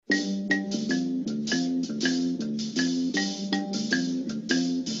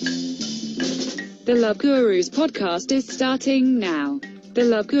The Love Gurus podcast is starting now. The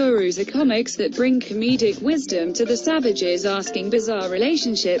Love Gurus are comics that bring comedic wisdom to the savages asking bizarre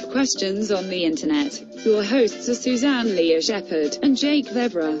relationship questions on the internet. Your hosts are Suzanne Leah Shepherd and Jake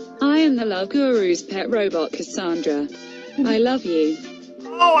Vebra. I am the Love Gurus' pet robot Cassandra. I love you.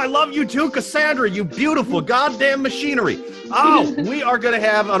 Oh, I love you too, Cassandra, you beautiful goddamn machinery. Oh, we are going to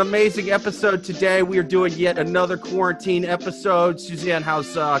have an amazing episode today. We are doing yet another quarantine episode. Suzanne,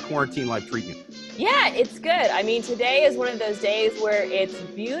 how's quarantine life treating you? Yeah, it's good. I mean, today is one of those days where it's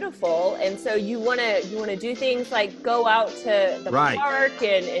beautiful, and so you want to do things like go out to the park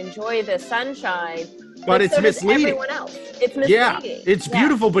and enjoy the sunshine. But it's so misleading. Everyone else. It's misleading. Yeah, it's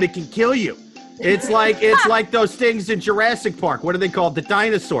beautiful, but it can kill you. It's like those things in Jurassic Park. What are they called? The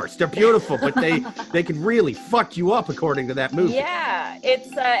dinosaurs. They're beautiful, but they can really fuck you up, according to that movie. Yeah, it's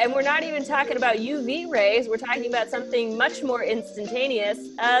and we're not even talking about UV rays. We're talking about something much more instantaneous.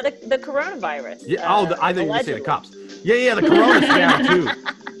 The coronavirus. Yeah. I think you were going to say the cops. Yeah, the corona's down too.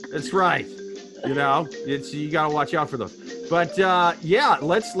 That's right. You know, you got to watch out for those. But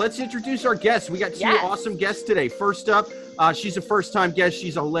let's introduce our guests. We got two awesome guests today. First up. She's a first-time guest.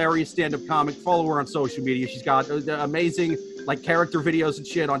 She's a hilarious stand-up comic. Follow her on social media. She's got amazing character videos and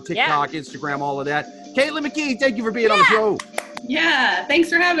shit on TikTok, Instagram, all of that. Caitlin McKee, thank you for being on the show. Yeah, thanks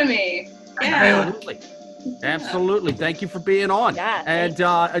for having me. Yeah. Absolutely. Thank you for being on. Yeah, and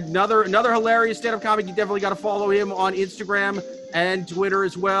another hilarious stand-up comic. You definitely got to follow him on Instagram and Twitter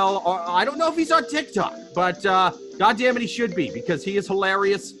as well. I don't know if he's on TikTok, but goddamn it, he should be because he is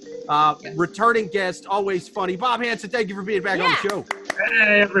hilarious. Returning guest, always funny. Bob Hanson, thank you for being back on the show.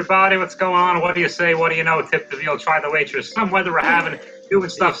 Hey, everybody, what's going on? What do you say? What do you know? Tip the veal, try the waitress. Some weather we're having, doing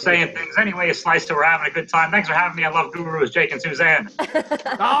stuff, saying things. Anyway, it's nice that we're having a good time. Thanks for having me. I love Gurus, Jake and Suzanne.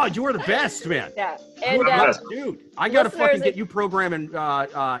 Oh, you are the best, man. Yeah. And, dude, I got to fucking get you programming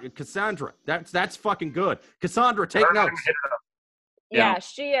Cassandra. That's fucking good. Cassandra, take notes. Yeah,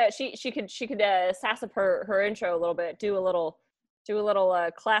 she could sass up her intro a little bit, do a little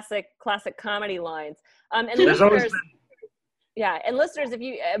classic comedy lines. And listeners, if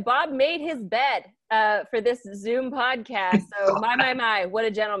you Bob made his bed for this Zoom podcast. So my, what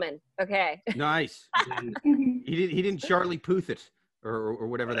a gentleman. Okay. Nice. he didn't Charlie Puth it or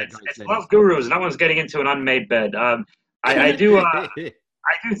whatever that guy's name is. Love Gurus. No one's getting into an unmade bed. I do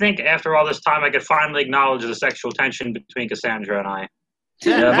think after all this time I could finally acknowledge the sexual tension between Cassandra and I.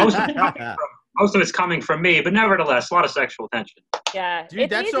 Most of it's coming from me, but nevertheless, a lot of sexual tension. Yeah, dude,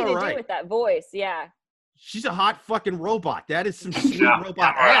 it's that's easy all to right. do with that voice. Yeah, she's a hot fucking robot. That is some sweet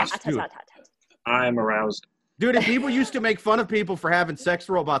robot ass, dude. I'm aroused, dude. And people used to make fun of people for having sex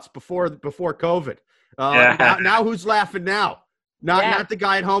robots before COVID. Now who's laughing now? Not the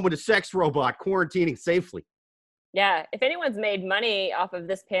guy at home with a sex robot quarantining safely. Yeah, if anyone's made money off of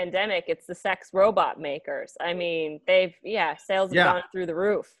this pandemic, it's the sex robot makers. I mean, sales have gone through the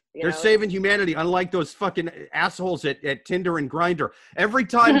roof. They're saving humanity, unlike those fucking assholes at Tinder and Grindr. Every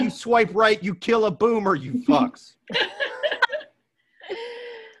time you swipe right, you kill a boomer, you fucks.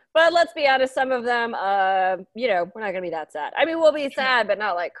 But let's be honest, some of them, we're not going to be that sad. I mean, we'll be sad, but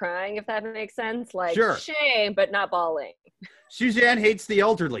not like crying, if that makes sense. Like shame, but not bawling. Suzanne hates the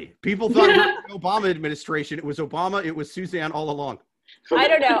elderly. People thought it was the Obama administration. It was Obama. It was Suzanne all along. I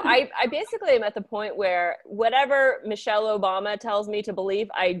don't know. I basically am at the point where whatever Michelle Obama tells me to believe,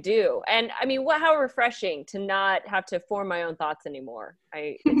 I do. And I mean, how refreshing to not have to form my own thoughts anymore.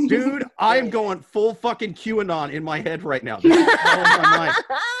 Dude, I'm going full fucking QAnon in my head right now. This is all in my mind.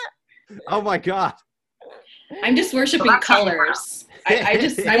 Oh my God. I'm just worshiping colors.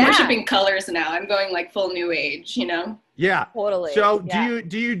 I'm worshiping colors now. I'm going like full new age, you know? Yeah. Totally. So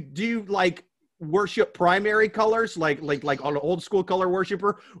do you like worship primary colors like an old school color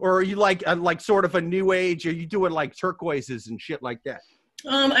worshiper, or are you like sort of a new age? Are you doing like turquoises and shit like that?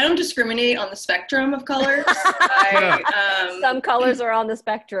 I don't discriminate on the spectrum of colors. Some colors are on the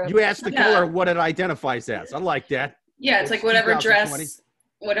spectrum. You ask the color what it identifies as. I like that. Yeah, it's like whatever dress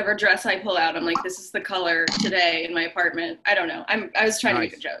I pull out, I'm like, this is the color today in my apartment. I don't know. I was trying to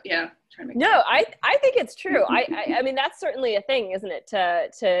make a joke. Yeah. No, I think it's true. I mean, that's certainly a thing, isn't it?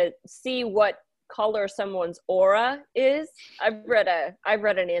 To see what color someone's aura is. I've read a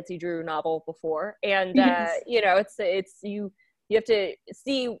Nancy Drew novel before, and you have to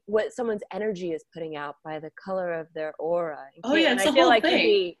see what someone's energy is putting out by the color of their aura. Oh yeah, it's and the I feel whole like thing. you'd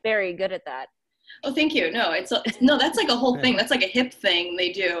be very good at that. Oh, thank you. No, no, that's like a whole thing. That's like a hip thing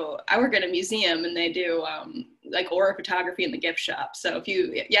they do. I work at a museum and they do like aura photography in the gift shop. So if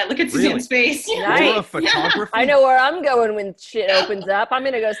you, look at Suzanne's face. Aura photography? I know where I'm going when shit opens up. I'm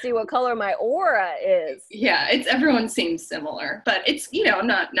going to go see what color my aura is. Yeah, everyone seems similar, but it's, I'm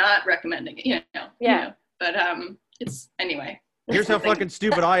not recommending it, but it's, anyway. Here's how fucking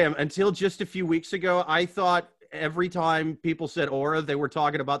stupid I am. Until just a few weeks ago, I thought every time people said aura, they were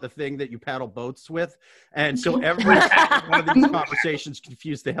talking about the thing that you paddle boats with. And so every one of these conversations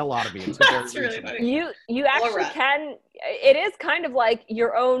confused the hell out of me. That's really funny. You actually can, it is kind of like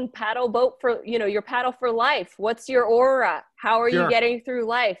your own paddle boat for, your paddle for life. What's your aura? How are you getting through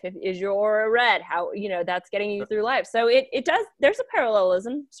life? Is your aura red? How, that's getting you through life. So it does, there's a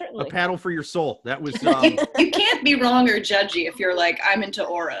parallelism, certainly. A paddle for your soul. That was, you can't be wrong or judgy if you're like, I'm into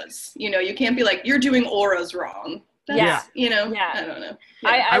auras. You can't be like, you're doing auras wrong. That's, I don't know.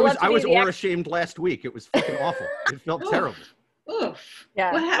 Yeah. I was aura shamed last week. It was fucking awful. It felt terrible. Oof.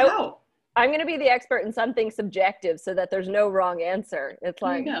 Yeah. How? I'm going to be the expert in something subjective so that there's no wrong answer. It's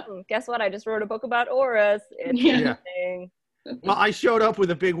like, guess what? I just wrote a book about auras. Interesting. Well, I showed up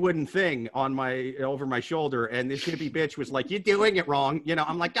with a big wooden thing on over my shoulder, and this hippie bitch was like, "You're doing it wrong."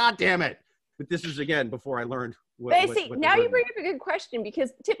 I'm like, "God damn it!" But this is again before I learned. Now you bring up a good question,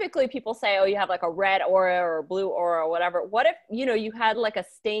 because typically people say, "Oh, you have like a red aura or a blue aura or whatever." What if you had like a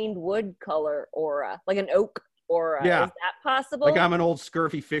stained wood color aura, like an oak aura? Yeah. Is that possible? Like I'm an old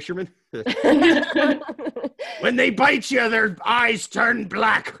scurvy fisherman. When they bite you, their eyes turn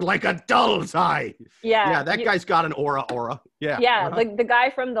black like a doll's eye. Yeah, that guy's got an aura. Yeah. Yeah, the guy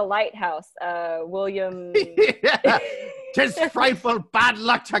from The Lighthouse, William. Tis frightful bad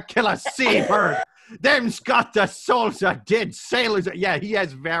luck to kill a seabird. Them's got the souls of dead sailors. Yeah, he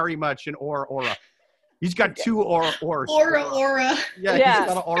has very much an aura. He's got two auras. Aura. Yeah, he's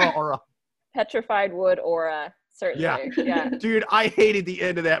got an aura. Petrified wood aura. Certainly. Yeah. Dude, I hated the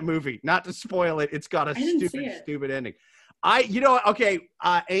end of that movie. Not to spoil it, it's got a stupid ending.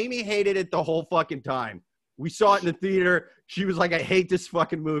 Amy hated it the whole fucking time. We saw it in the theater. She was like, I hate this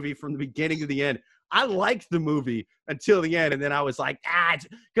fucking movie from the beginning to the end. I liked the movie until the end, and then I was like,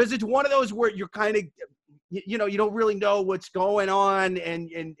 because it's one of those where you're kind of, you don't really know what's going on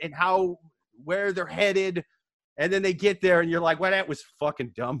and where they're headed, and then they get there, and you're like, well, that was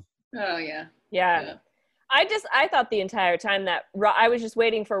fucking dumb. Oh, yeah. Yeah. I thought the entire time that I was just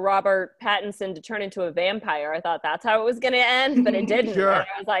waiting for Robert Pattinson to turn into a vampire. I thought that's how it was going to end, but it didn't. Sure. And I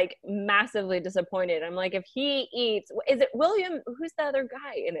was like massively disappointed. I'm like, if he eats, is it William? Who's the other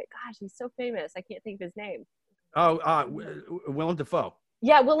guy in it? Gosh, he's so famous. I can't think of his name. Oh, Willem Dafoe.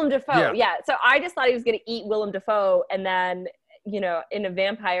 Yeah, Willem Dafoe. Yeah. So I just thought he was going to eat Willem Dafoe and then, in a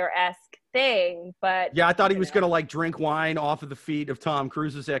vampire-esque thing, but I thought he was gonna like drink wine off of the feet of Tom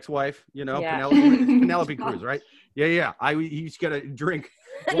Cruise's ex-wife, Penelope Cruz, right? He's gonna drink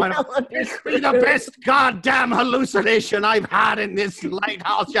wine. It's the best goddamn hallucination I've had in this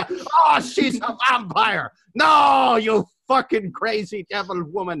lighthouse. She's a vampire. No, you fucking crazy devil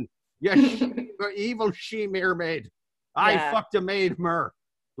woman. Evil she mermaid. I fucked a maid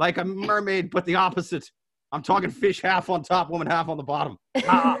like a mermaid, but the opposite. I'm talking fish half on top, woman half on the bottom.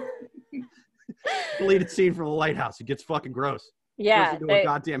 Deleted scene from The Lighthouse. It gets fucking gross. Yeah. Goes into a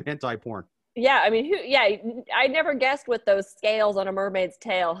goddamn hentai porn. Yeah, I mean, I never guessed what those scales on a mermaid's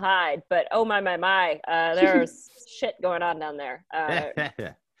tail hide, but oh my, there's shit going on down there.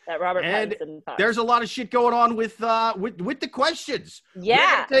 That Robert Pattinson thought. There's a lot of shit going on with the questions. Yeah. We're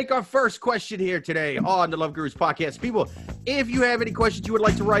going to take our first question here today on the Love Gurus podcast. People, if you have any questions you would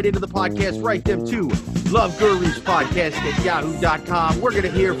like to write into the podcast, write them to loveguruspodcast@yahoo.com. We're going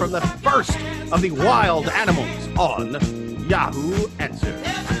to hear from the first of the wild animals on Yahoo Answers.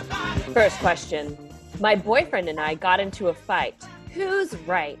 First question. My boyfriend and I got into a fight. Who's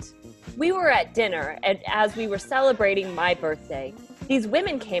right? We were at dinner, and as we were celebrating my birthday, these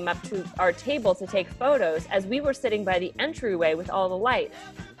women came up to our table to take photos as we were sitting by the entryway with all the lights.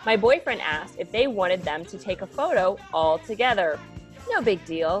 My boyfriend asked if they wanted them to take a photo all together. No big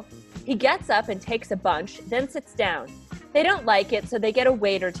deal. He gets up and takes a bunch, then sits down. They don't like it, so they get a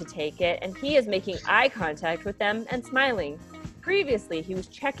waiter to take it, and he is making eye contact with them and smiling. Previously, he was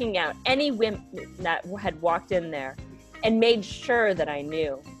checking out any women that had walked in there and made sure that I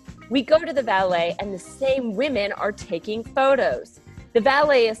knew. We go to the valet, and the same women are taking photos. The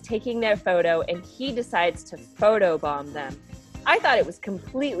valet is taking their photo, and he decides to photobomb them. I thought it was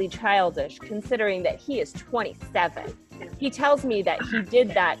completely childish, considering that he is 27. He tells me that he did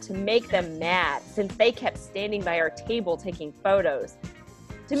that to make them mad, since they kept standing by our table taking photos.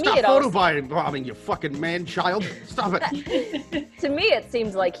 Stop photobombing, you fucking man-child. Stop it. To me, it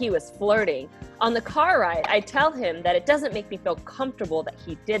seems like he was flirting. On the car ride, I tell him that it doesn't make me feel comfortable that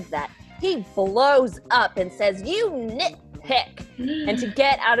he did that. He blows up and says, "You nitpick," and to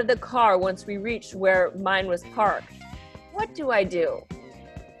get out of the car once we reached where mine was parked. What do I do?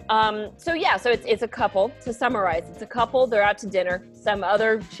 So it's a couple. To summarize, it's a couple. They're out to dinner. Some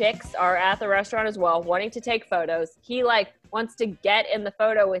other chicks are at the restaurant as well, wanting to take photos. He wants to get in the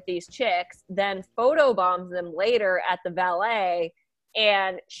photo with these chicks, then photobombs them later at the valet.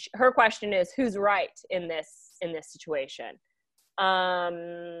 And her question is, who's right in this situation?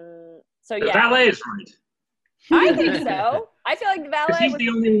 The valet is right. I think so. I feel like the valet. He's the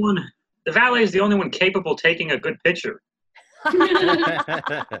only one. The valet is the only one capable of taking a good picture.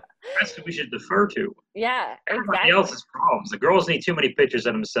 That's what we should defer to. Yeah, everybody else's problems. The girls need too many pictures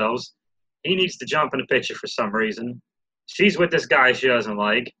of themselves. He needs to jump in a picture for some reason. She's with this guy she doesn't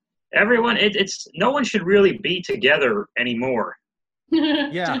like. Everyone, it's no one should really be together anymore.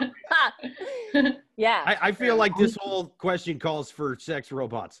 Yeah. Yeah. I feel like this whole question calls for sex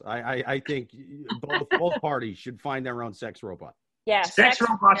robots. I think both parties should find their own sex robot. Yeah, sex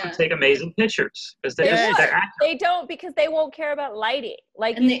robots would take amazing pictures because they don't, because they won't care about lighting.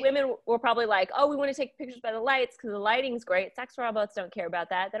 These women were probably like, "Oh, we want to take pictures by the lights because the lighting's great." Sex robots don't care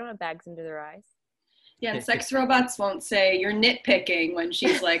about that. They don't have bags under their eyes. Yeah, and sex robots won't say you're nitpicking when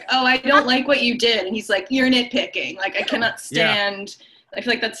she's like, "Oh, I don't like what you did," and he's like, "You're nitpicking." Like, I cannot stand. Yeah. I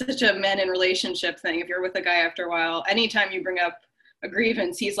feel like that's such a men in relationship thing. If you're with a guy after a while, anytime you bring up a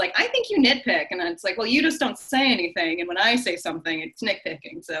grievance, he's like, "I think you nitpick," and it's like, well, you just don't say anything, and when I say something, it's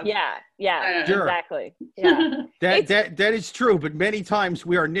nitpicking. So Sure. Exactly. Yeah, that is true, but many times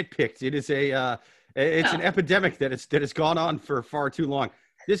we are nitpicked. It is an epidemic that has gone on for far too long.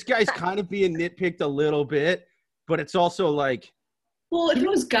 This guy's kind of being nitpicked a little bit, but it's also like, well, if it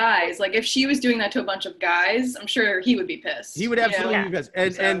was guys, like if she was doing that to a bunch of guys, I'm sure he would be pissed. He would absolutely be pissed.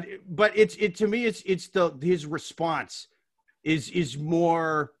 But to me it's his response is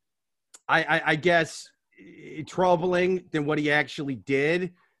more, I guess, troubling than what he actually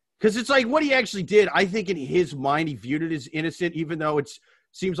did. Because it's like what he actually did, I think in his mind, he viewed it as innocent, even though it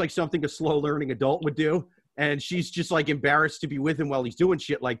seems like something a slow learning adult would do. And she's just like embarrassed to be with him while he's doing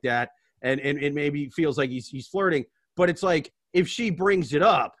shit like that. And maybe feels like he's flirting. But it's like, if she brings it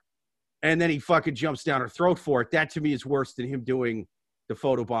up and then he fucking jumps down her throat for it, that to me is worse than him doing the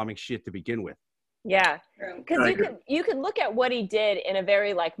photobombing shit to begin with. Yeah, because you could look at what he did in a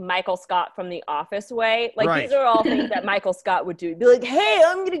very like Michael Scott from The Office way. Like These are all things that Michael Scott would do. He'd be like, "Hey,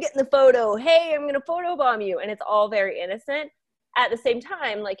 I'm gonna get in the photo. Hey, I'm gonna photobomb you," and it's all very innocent. At the same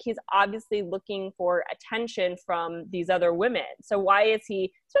time, like he's obviously looking for attention from these other women. So why is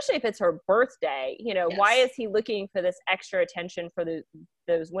he, especially if it's her birthday, why is he looking for this extra attention for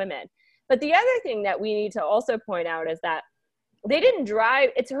those women? But the other thing that we need to also point out is that they didn't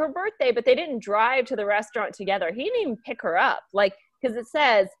drive. It's her birthday, but they didn't drive to the restaurant together. He didn't even pick her up, because it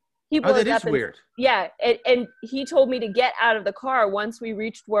says he blows up. That is weird. Yeah, and he told me to get out of the car once we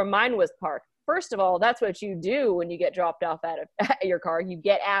reached where mine was parked. First of all, that's what you do when you get dropped off at your car. You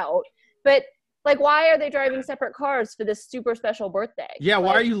get out. But why are they driving separate cars for this super special birthday? Yeah,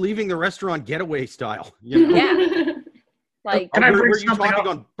 why are you leaving the restaurant getaway style? Yeah. Were you talking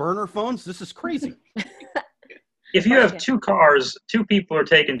on burner phones? This is crazy. If you have two cars,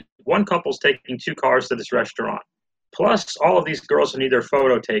 one couple's taking two cars to this restaurant, plus all of these girls who need their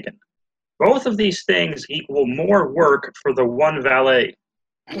photo taken. Both of these things equal more work for the one valet.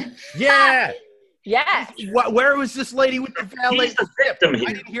 Yeah. Yes. Where was this lady with the valet? He's the victim here.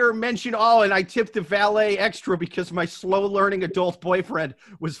 I didn't hear her mention, and I tipped the valet extra because my slow-learning adult boyfriend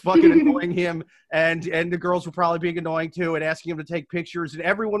was fucking annoying him, and the girls were probably being annoying too and asking him to take pictures, and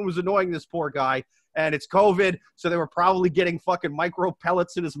everyone was annoying this poor guy. And it's COVID, so they were probably getting fucking micro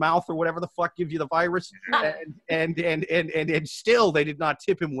pellets in his mouth or whatever the fuck gives you the virus. And still they did not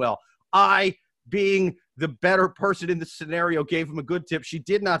tip him well. I, being the better person in the scenario, gave him a good tip. She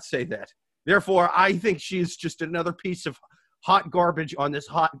did not say that. Therefore, I think she's just another piece of hot garbage on this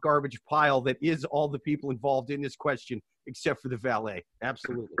hot garbage pile that is all the people involved in this question, except for the valet.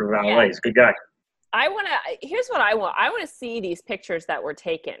 Absolutely. The valet is a good guy. Here's what I want. I want to see these pictures that were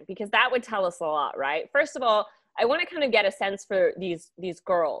taken, because that would tell us a lot, right? First of all, I want to kind of get a sense for these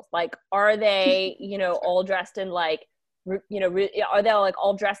girls. Like, are they, all dressed in are they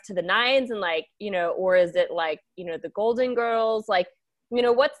all dressed to the nines and or is it the Golden Girls?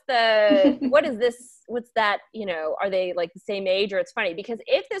 What's that, are they the same age? Or it's funny because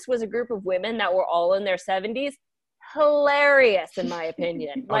if this was a group of women that were all in their 70s, hilarious in my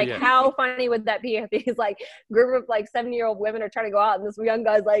opinion. Like, how funny would that be if these like group of like 70-year-old women are trying to go out and this young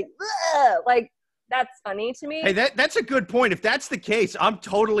guy's like, ugh! Like, that's funny to me. Hey, that's a good point. If that's the case, I'm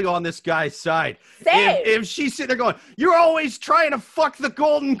totally on this guy's side. Same. If she's sitting there going, "You're always trying to fuck the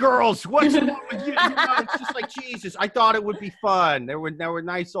Golden Girls. What's wrong with you?" It's just like, Jesus, I thought it would be fun. There were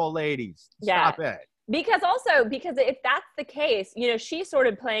nice old ladies. Stop it. Because if that's the case, you know, she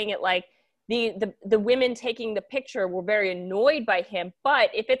started playing it like the women taking the picture were very annoyed by him. But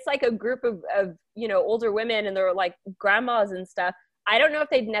if it's like a group of you know, older women and they're like grandmas and stuff, I don't know if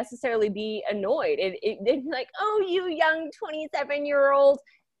they'd necessarily be annoyed. They'd be like, "Oh, you young 27-year-old,"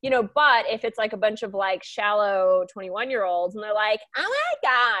 you know. But if it's like a bunch of like shallow 21-year-olds and they're like, "Oh my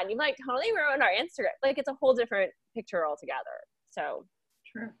God, you like totally ruined our Instagram," like it's a whole different picture altogether. So,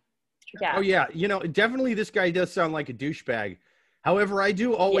 true. Yeah. Oh yeah, you know, definitely this guy does sound like a douchebag. However, I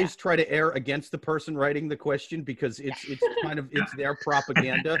do always try to err against the person writing the question because it's kind of it's their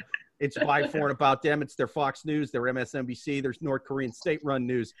propaganda. It's by, for, and about them. It's their Fox News, their MSNBC, there's North Korean state-run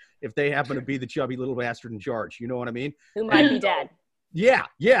news if they happen to be the chubby little bastard in charge. You know what I mean? Who might be dead. Yeah.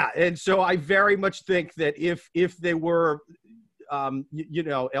 And so I very much think that if they were, you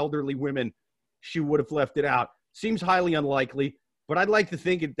know, elderly women, she would have left it out. Seems highly unlikely, but I'd like to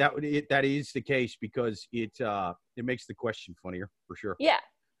think that is the case because it makes the question funnier for sure. Yeah.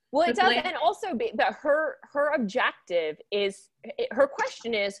 Well, it does, and also, but her objective is, her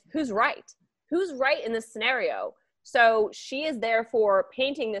question is, who's right? Who's right in this scenario? So she is therefore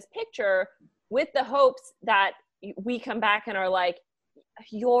painting this picture with the hopes that we come back and are like,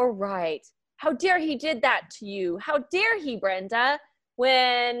 "You're right. How dare he did that to you? How dare he, Brenda?"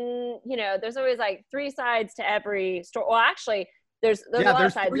 When, you know, there's always like three sides to every story. Well, actually, there's a lot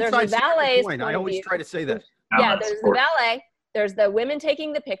of sides. There's the valet's point. I always try to say that. Yeah, there's the valet. There's the women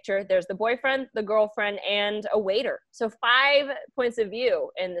taking the picture. There's the boyfriend, the girlfriend, and a waiter. So 5 points of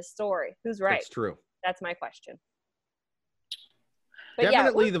view in the story. Who's right? That's true. That's my question. But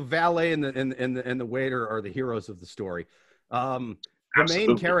definitely, the valet and the waiter are the heroes of the story. The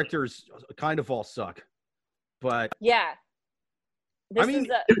main characters kind of all suck, but yeah. I mean,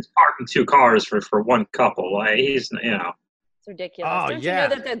 it's parking 2 cars for one couple. Like, he's, you know, it's ridiculous. Oh, Don't you know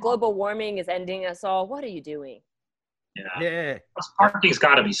that the global warming is ending us all? What are you doing? Yeah. Plus, parking's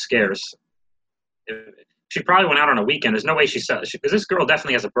got to be scarce. She probably went out on a weekend. There's no way because this girl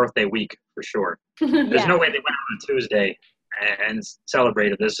definitely has a birthday week for sure. There's no way they went out on a Tuesday and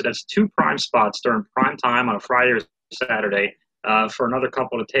celebrated this. So that's 2 prime spots during prime time on a Friday or Saturday for another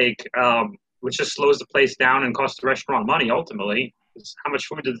couple to take, which just slows the place down and costs the restaurant money ultimately. How much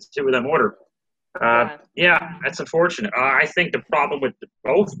food did the 2 of them order? Yeah, that's unfortunate. I think the problem with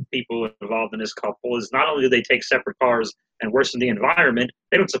both people involved in this couple is not only do they take separate cars and worsen the environment,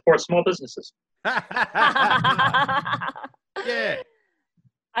 they don't support small businesses. Yeah.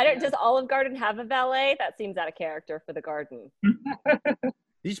 Does Olive Garden have a valet? That seems out of character for the garden.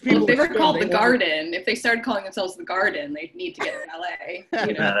 These people, well, if they were called the Garden, if they started calling themselves the Garden, they'd need to get a valet.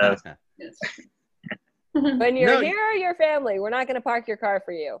 You know? When you're here, your family, we're not going to park your car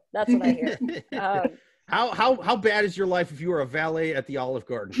for you. That's what I hear. How bad is your life if you were a valet at the Olive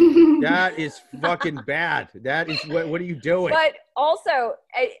Garden? That is fucking bad. That is what are you doing? But also,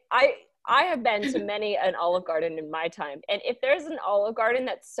 I have been to many an Olive Garden in my time, and if there's an Olive Garden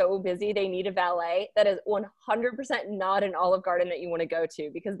that's so busy they need a valet, that is 100% not an Olive Garden that you want to go to,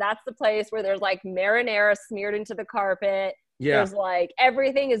 because that's the place where there's like marinara smeared into the carpet. Yeah. There's like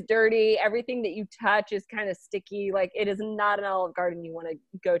everything is dirty. Everything that you touch is kind of sticky. Like, it is not an Olive Garden you want to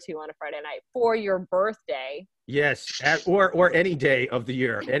go to on a Friday night for your birthday. Yes, or any day of the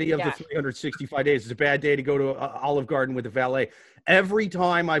year. Any of the 365 days is a bad day to go to an Olive Garden with a valet. Every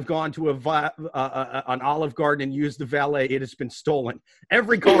time I've gone to an Olive Garden and used the valet, it has been stolen.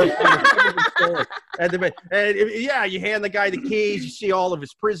 Every car has been stolen. And you hand the guy the keys. You see all of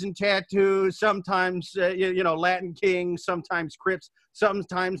his prison tattoos. Sometimes, Latin King. Sometimes Crips.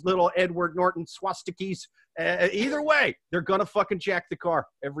 Sometimes little Edward Norton swastikas. Either way, they're gonna fucking jack the car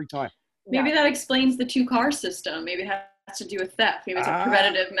every time. Maybe that explains the 2-car system. Maybe it has to do with theft. Maybe it's a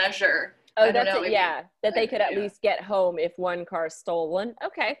preventative measure. Oh, that's it. Yeah, that they could at least get home if one car is stolen.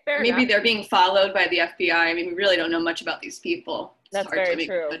 Okay, fair enough. Maybe they're being followed by the FBI. I mean, we really don't know much about these people. That's very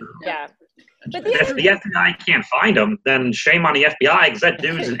true. Yeah. But if the FBI can't find him, then shame on the FBI, because that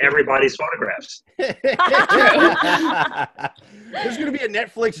dude's in everybody's photographs. There's going to be a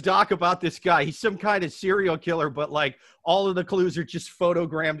Netflix doc about this guy. He's some kind of serial killer, but like all of the clues are just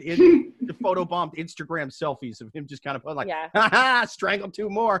photobombed Instagram selfies of him just kind of like, ha, strangle 2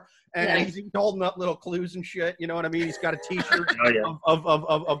 more. And he's holding up little clues and shit. You know what I mean? He's got a T-shirt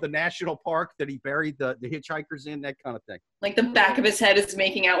of the national park that he buried the hitchhikers in, that kind of thing. Like the back of his head is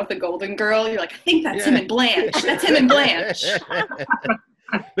making out with a golden girl. You're like, I think that's him and Blanche. That's him and Blanche.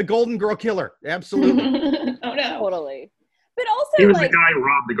 The Golden Girl Killer. Absolutely. Oh, no. Totally. But also, he was the guy who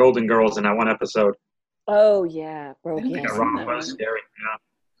robbed the Golden Girls in that one episode. Oh, yeah. That was scary. Yeah.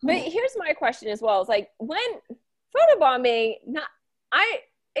 But here's my question as well. It's like, when photobombing,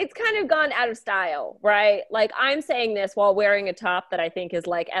 it's kind of gone out of style, right? Like, I'm saying this while wearing a top that I think is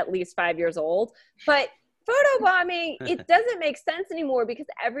like at least 5 years old. But photobombing, it doesn't make sense anymore because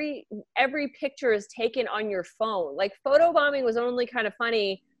every picture is taken on your phone. Like, photobombing was only kind of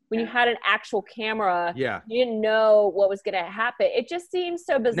funny when you had an actual camera. Yeah. You didn't know what was going to happen. It just seems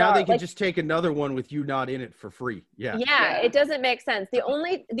so bizarre. Now they can just take another one with you not in it for free. Yeah. Yeah, it doesn't make sense. The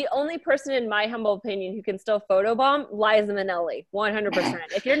only person, in my humble opinion, who can still photobomb, Liza Minnelli, 100%.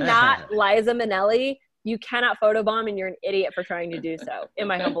 If you're not Liza Minnelli, you cannot photobomb, and you're an idiot for trying to do so, in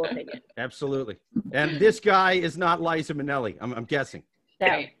my humble opinion. Absolutely. And this guy is not Liza Minnelli, I'm guessing.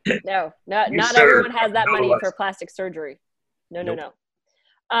 No, not everyone has that money for plastic surgery. No.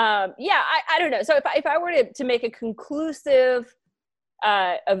 I don't know. So if I were to make a conclusive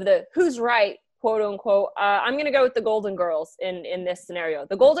of the who's right, quote unquote, I'm going to go with the Golden Girls in this scenario.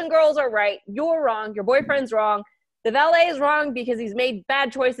 The Golden Girls are right. You're wrong. Your boyfriend's wrong. The valet is wrong because he's made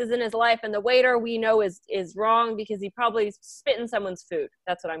bad choices in his life. And the waiter, we know, is wrong because he probably spit in someone's food.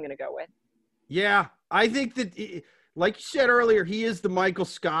 That's what I'm going to go with. Yeah, I think that, like you said earlier, he is the Michael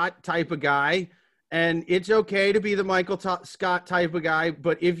Scott type of guy. And it's okay to be the Michael Scott type of guy,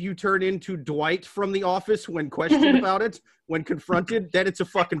 but if you turn into Dwight from The Office when questioned about it, when confronted, then it's a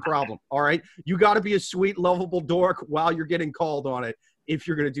fucking problem, all right? You got to be a sweet, lovable dork while you're getting called on it if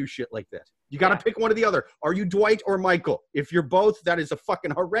you're going to do shit like that. You got to pick one or the other. Are you Dwight or Michael? If you're both, that is a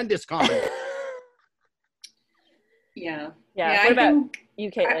fucking horrendous comedy. Yeah. What about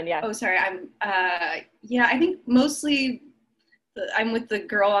you, Caitlin? I think mostly I'm with the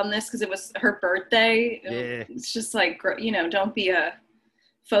girl on this because it was her birthday. Yeah. It's just like, don't be a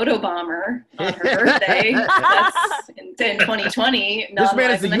photo bomber on her birthday. That's in 2020. This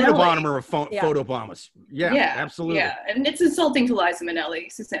man is the Unabomber of photo bombers. Yeah, absolutely. Yeah, and it's insulting to Liza Minnelli.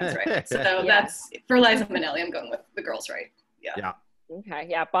 Suzanne's right. So that's, for Liza Minnelli, I'm going with the girl's right. Yeah. Okay,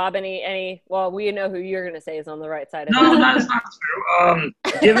 yeah. Bob, any? Well, we know who you're going to say is on the right side of No, that's not true.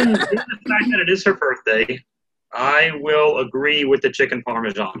 Given the fact that it is her birthday, I will agree with the chicken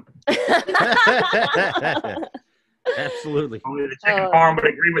parmesan. Absolutely. Only the chicken parm would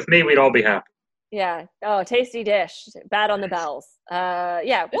agree with me, we'd all be happy. Yeah. Oh, tasty dish. Bad on the bells.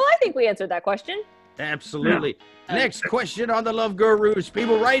 Yeah. Well, I think we answered that question. Absolutely. Yeah. Next question on the Love Gurus.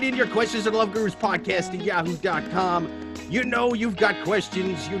 People, write in your questions at lovegurus@yahoo.com. You know you've got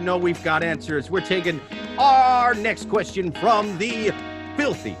questions. You know we've got answers. We're taking our next question from the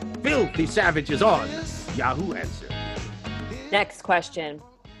filthy savages on Yahoo Answer. Next question.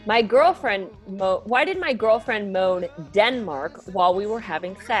 Why did my girlfriend moan Denmark while we were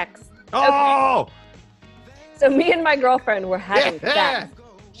having sex? Oh! Okay. So me and my girlfriend were having sex.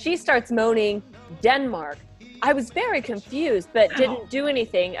 She starts moaning Denmark. I was very confused, but didn't do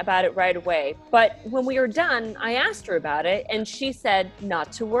anything about it right away. But when we were done, I asked her about it, and she said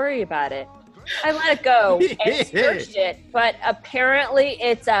not to worry about it. I let it go and searched it, but apparently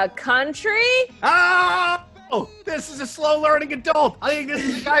it's a country. Oh, this is a slow-learning adult. I think this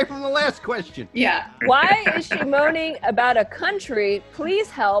is the guy from the last question. Yeah. Why is she moaning about a country? Please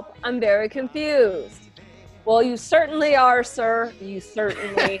help. I'm very confused. Well, you certainly are, sir. You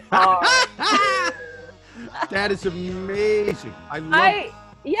certainly are. That is amazing. When I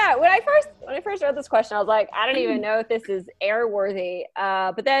first read this question, I was like, I don't even know if this is airworthy.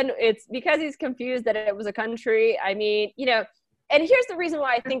 But then it's because he's confused that it was a country. I mean, and here's the reason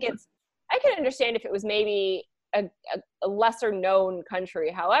why I think I can understand if it was maybe a lesser known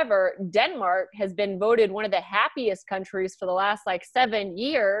country. However, Denmark has been voted one of the happiest countries for the last 7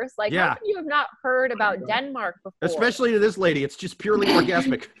 years. How can you have not heard about Denmark before? Especially to this lady. It's just purely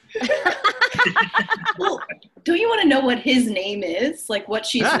orgasmic. Well, don't you want to know what his name is? What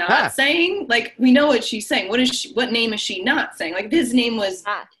she's not saying? We know what she's saying. What name is she not saying? If his name was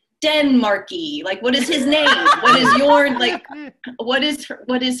Denmarky, what is his name? What is your what is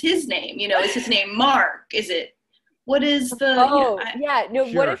his name? Is his name Mark? Is it? What is the? Sure.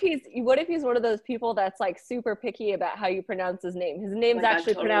 What if he's one of those people that's super picky about how you pronounce his name? His name's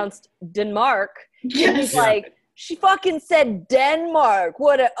actually pronounced Denmark. Yes. He's she fucking said Denmark.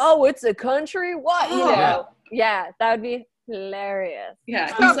 It's a country? What? Yeah, that would be hilarious. Yeah,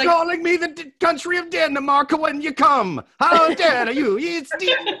 Stop calling me the country of Denmark when you come. How dare you? It's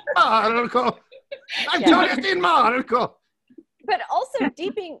Denmark. I'm tourist Denmark. But also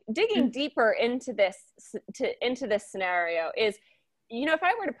digging deeper into this scenario is, if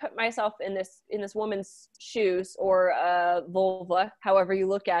I were to put myself in this woman's shoes, or vulva, however you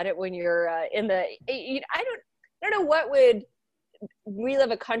look at it, when you're I don't know what would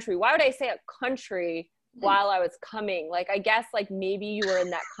relive a country. Why would I say a country while I was coming? Like, I guess like maybe you were in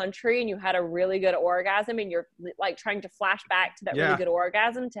that country and you had a really good orgasm and you're like trying to flash back to that really good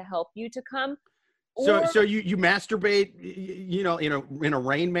orgasm to help you to come. So you masturbate, in a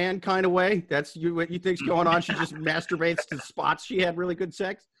Rain Man kind of way. That's what you think's going on. She just masturbates to spots she had really good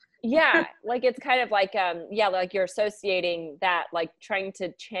sex. Yeah, like it's kind of like like you're associating that, like trying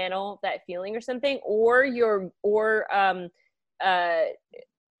to channel that feeling or something, or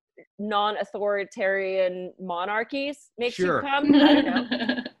non-authoritarian monarchies makes you come.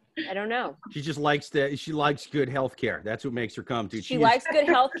 I don't know. She just likes she likes good health care. That's what makes her come, dude. She likes good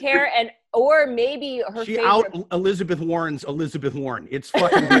health care, or maybe her favorite. Out Elizabeth Warren's Elizabeth Warren. It's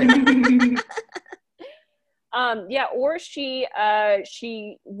fucking great. Or she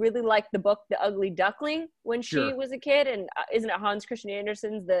really liked the book The Ugly Duckling when she was a kid, and isn't it Hans Christian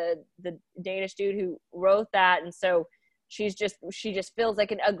Andersen's the Danish dude who wrote that, and so she just feels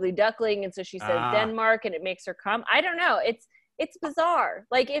like an ugly duckling, and so she says Denmark, and it makes her come. I don't know. It's bizarre.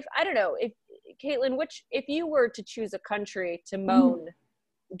 Like, if Caitlin, if you were to choose a country to moan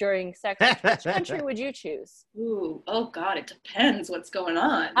during sex, which country would you choose? Ooh, oh God, it depends what's going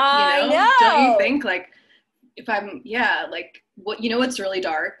on. I know. Don't you think, like, if I'm, what's really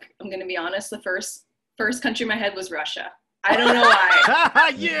dark? I'm going to be honest. The first country in my head was Russia. I don't know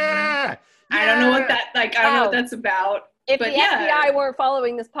why. Yeah. I don't know what that, I don't know what that's about. If the FBI weren't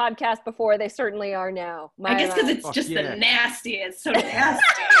following this podcast before, they certainly are now. I guess because it's just the nasty. It's so nasty.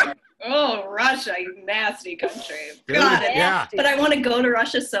 Oh, Russia, you nasty country. God, yeah. But I want to go to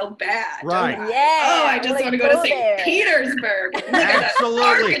Russia so bad. Right. Yeah. Oh, I just want to go to St. Petersburg. Look at that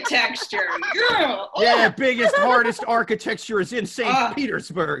architecture. Yeah. Yeah, biggest, hardest architecture is in St.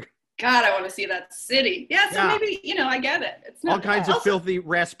 Petersburg. God, I want to see that city. Yeah, so maybe, I get it. It's not all kinds of filthy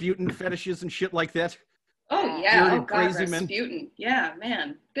Rasputin fetishes and shit like that. Oh, yeah. God, crazy Rasputin. Yeah,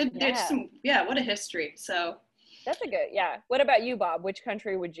 man. Good. Yeah. What a history. So. That's a good, What about you, Bob? Which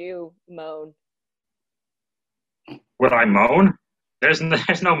country would you moan? Would I moan? There's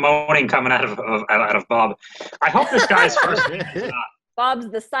no moaning coming out of Bob. I hope this guy's first name is Bob's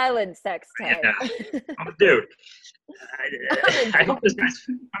the silent sex type. Yeah. Dude. I hope this guy's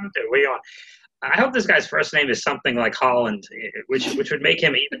I hope this guy's first name is something like Holland, which would make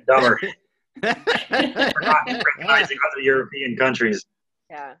him even dumber. For not recognizing other European countries.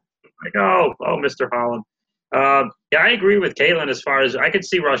 Yeah. Like, oh, Mr. Holland. I agree with Caitlin as far as I could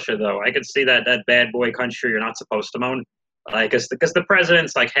see Russia, though. I could see that bad boy country you're not supposed to moan. Like, because the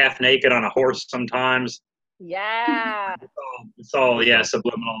president's like half naked on a horse sometimes. Yeah. It's all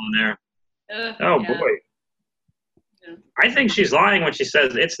subliminal in there. Boy. Yeah. I think she's lying when she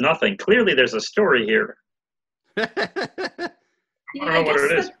says it's nothing. Clearly, there's a story here. I don't know what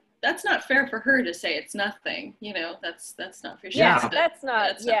it is. That's not fair for her to say it's nothing. That's not fair. That's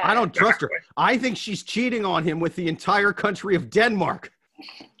not. I don't trust her. I think she's cheating on him with the entire country of Denmark.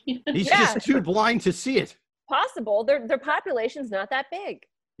 He's just too blind to see it. Possible. Their population's not that big.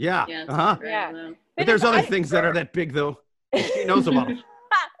 Yeah. Yeah. But there's other things that are that big, though. She knows about them.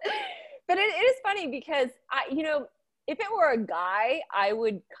 But it is funny because if it were a guy, I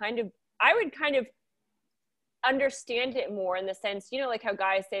would kind of understand it more in the sense, like how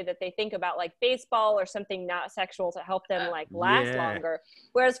guys say that they think about like baseball or something not sexual to help them like last longer.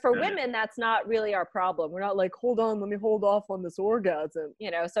 Whereas for women, that's not really our problem. We're not like, hold on, let me hold off on this orgasm,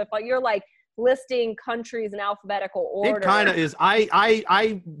 So if you're like listing countries in alphabetical order, it kind of is.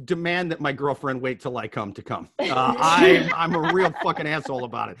 I demand that my girlfriend wait till I come to come. I'm a real fucking asshole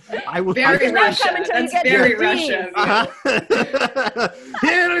about it. I will. Very Russia. That's very Russia.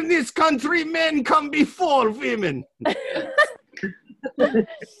 Here in this country, men come before women.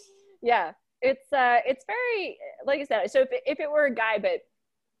 Yeah, it's very, like I said. So if it were a guy, but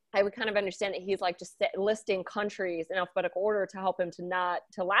I would kind of understand that he's like just listing countries in alphabetical order to help him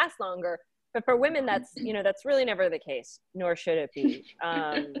to last longer. But for women, that's really never the case, nor should it be.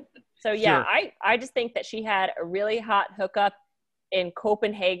 So yeah, sure. I just think that she had a really hot hookup in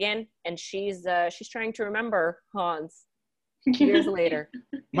Copenhagen, and she's trying to remember Hans years later.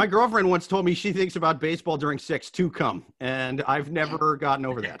 My girlfriend once told me she thinks about baseball during sex to come, and I've never gotten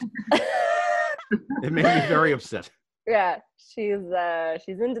over that. It made me very upset. Yeah, she's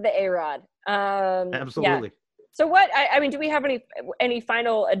into the A-Rod. Absolutely. So what, I mean, do we have any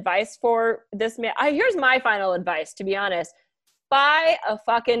final advice for this man? Here's my final advice, to be honest. Buy a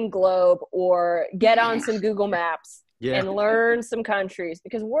fucking globe or get on some Google Maps and learn some countries,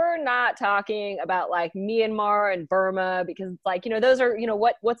 because we're not talking about like Myanmar and Burma, because like, you know, those are, you know,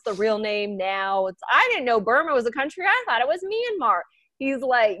 what's the real name now? I didn't know Burma was a country. I thought it was Myanmar. He's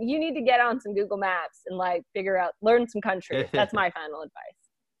like, you need to get on some Google Maps and like learn some countries. That's my final advice.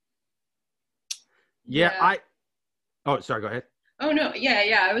 Oh, sorry, go ahead. Oh, no.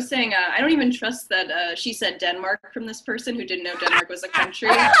 Yeah. I was saying, I don't even trust that she said Denmark from this person who didn't know Denmark was a country.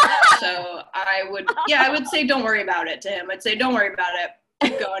 So I would say don't worry about it to him. I'd say don't worry about it.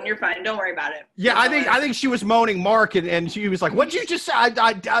 Keep going. You're fine. Don't worry about it. Yeah, I think she was moaning Mark, and she was like, what'd you just say?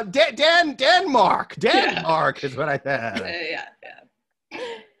 Denmark. Denmark is what I said.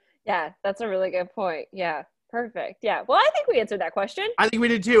 Yeah, that's a really good point. Yeah. Perfect. Yeah. Well, I think we answered that question. I think we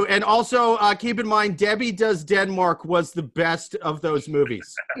did too. And also keep in mind, Debbie Does Denmark was the best of those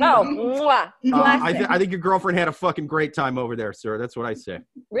movies. Mwah. I think your girlfriend had a fucking great time over there, sir. That's what I say.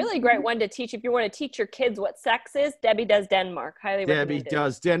 Really great one to teach. If you want to teach your kids what sex is, Debbie Does Denmark. Highly recommended. Debbie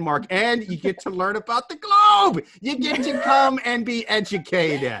Does Denmark. And you get to learn about the globe. You get to come and be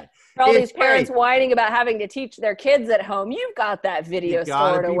educated. For all these parents whining about having to teach their kids at home, you've got that video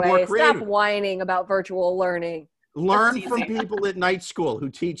stored away. Stop whining about virtual learning. Learn from people at night school who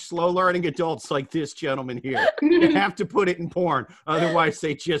teach slow learning adults like this gentleman here. You have to put it in porn. Otherwise,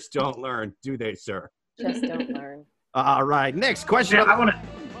 they just don't learn, do they, sir? Just don't learn. All right. Next question. Yeah, I want to.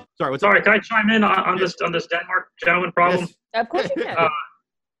 Sorry, can I chime in on this Denmark gentleman problem? Yes. Of course you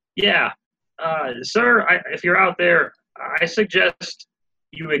can. Sir, if you're out there, I suggest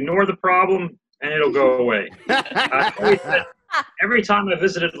you ignore the problem and it'll go away. Every time I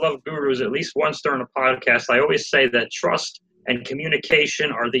visited Love Gurus, at least once during a podcast, I always say that trust and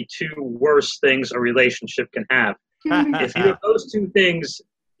communication are the two worst things a relationship can have. If you have those two things,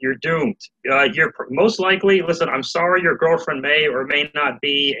 you're doomed. You're most likely, listen, I'm sorry your girlfriend may or may not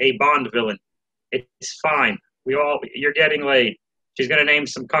be a Bond villain. It's fine. You're getting laid. She's going to name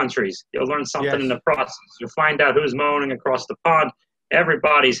some countries. You'll learn something in the process. You'll find out who's moaning across the pond.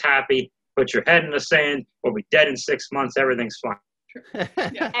 Everybody's happy. Put your head in the sand. We'll be dead in 6 months. Everything's fine.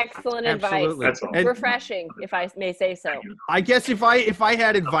 Excellent advice. That's all. Refreshing, if I may say so. I guess if I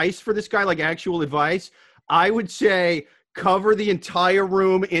had advice for this guy, like actual advice, I would say cover the entire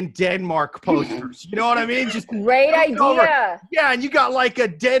room in Denmark posters. You know what I mean? Just great idea. Yeah, and you got like a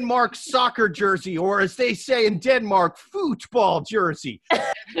Denmark soccer jersey, or as they say in Denmark, football jersey.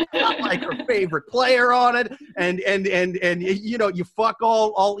 Got like her favorite player on it, and you know, you fuck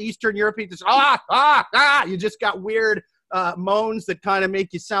all Eastern Europeans. You just got weird moans that kind of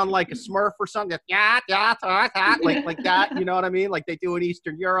make you sound like a Smurf or something. Like that. You know what I mean? Like they do in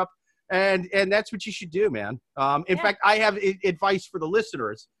Eastern Europe. And that's what you should do, man. In fact, I have advice for the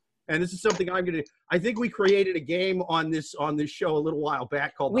listeners, and this is something I'm going to do. I think we created a game on this show a little while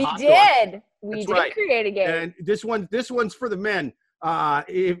back called We did create a game. And this one's for the men.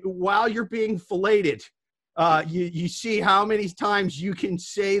 While you're being filleted, you see how many times you can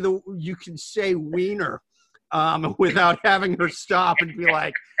say wiener without having her stop and be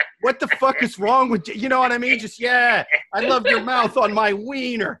like, what the fuck is wrong with you? You know what I mean? Just, I love your mouth on my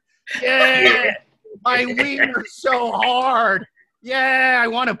wiener. Yeah, my wiener's so hard. Yeah, I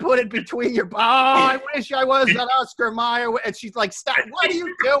want to put it between your. Oh, I wish I was an Oscar Mayer. And she's like, "Stop! What are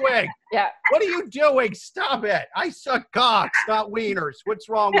you doing? Yeah, what are you doing? Stop it! I suck cocks, not wieners. What's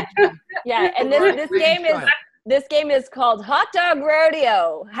wrong with you?" Yeah, and this game is called Hot Dog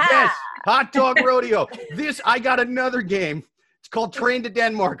Rodeo. Ha! Yes, Hot Dog Rodeo. I got another game. It's called Train to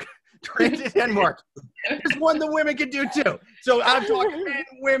Denmark. Train to Denmark. There's one the women can do too. So I'm talking men,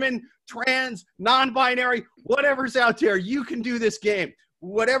 women, trans, non-binary, whatever's out there. You can do this game.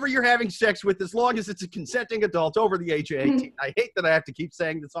 Whatever you're having sex with, as long as it's a consenting adult over the age of 18. I hate that I have to keep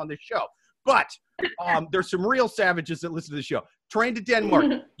saying this on this show. But there's some real savages that listen to the show. Train to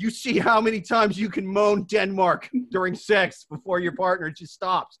Denmark. You see how many times you can moan Denmark during sex before your partner just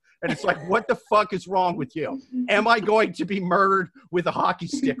stops. And it's like, what the fuck is wrong with you? Am I going to be murdered with a hockey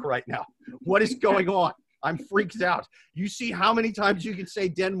stick right now? What is going on? I'm freaked out. You see how many times you can say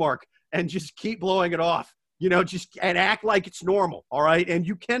Denmark and just keep blowing it off, you know, and act like it's normal, all right? And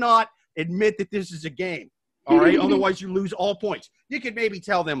you cannot admit that this is a game, all right? Otherwise, you lose all points. You could maybe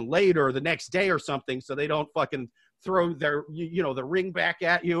tell them later or the next day or something so they don't fucking throw their, the ring back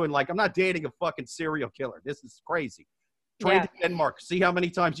at you and like, I'm not dating a fucking serial killer. This is crazy. Train to Denmark. See how many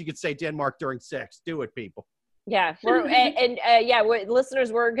times you can say Denmark during sex. Do it, people. Yeah,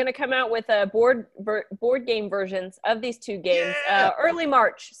 listeners, we're going to come out with board game versions of these two games early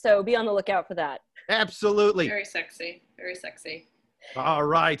March. So be on the lookout for that. Absolutely. Very sexy. Very sexy. All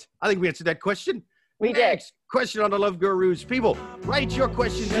right. I think we answered that question. We Next did. question on the Love Gurus. People, write your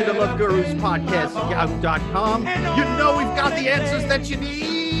questions to the Love Gurus podcast at yahoo.com. You know we've got the answers that you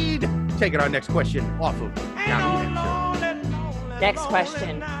need. Taking our next question off of Yahoo Answer. Next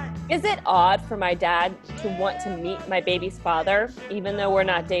question. Is it odd for my dad to want to meet my baby's father, even though we're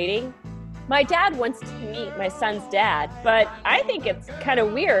not dating? My dad wants to meet my son's dad, but I think it's kind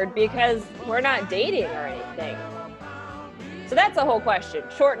of weird because we're not dating or anything. So that's the whole question,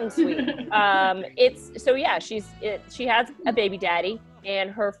 short and sweet. She has a baby daddy,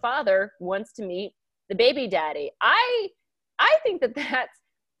 and her father wants to meet the baby daddy. I think that's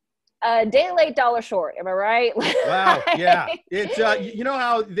a day late, dollar short. Am I right? Wow, yeah. It's you know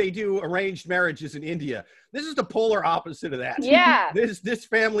how they do arranged marriages in India? This is the polar opposite of that. Yeah. This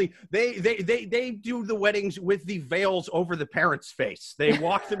family, they do the weddings with the veils over the parents' face. They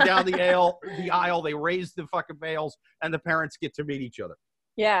walk them down the aisle, they raise the fucking veils, and the parents get to meet each other.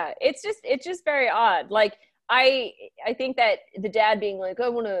 Yeah, it's just very odd. Like I think that the dad being like,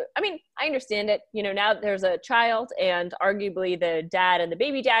 I understand it. You know, now there's a child and arguably the dad and the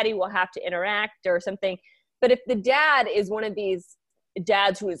baby daddy will have to interact or something. But if the dad is one of these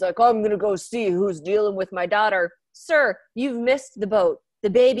dads who is like, oh, I'm going to go see who's dealing with my daughter. Sir, you've missed the boat. The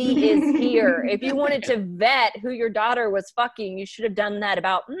baby is here. If you wanted to vet who your daughter was fucking, you should have done that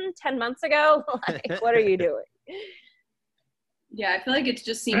about 10 months ago. Like, what are you doing? Yeah, I feel like it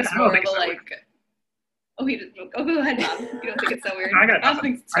just seems more of a like... Oh, go ahead, Bob. You don't think it's that weird? I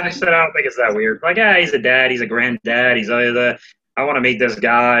just said I don't think it's that weird. Like, yeah, he's a dad. He's a granddad. He's I want to meet this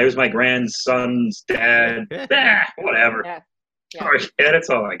guy. Who's my grandson's dad. Whatever. Yeah. Sorry, kid. That's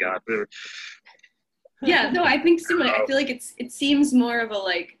all I got. Yeah, no, I think similar. I feel like it seems more of a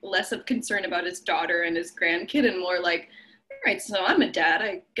like less of concern about his daughter and his grandkid and more like, all right, so I'm a dad.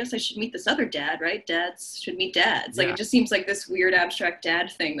 I guess I should meet this other dad, right? Dads should meet dads. Like, it just seems like this weird abstract dad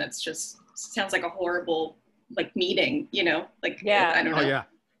thing that's just sounds like a horrible like meeting, you know? Like, I don't know. Oh, yeah.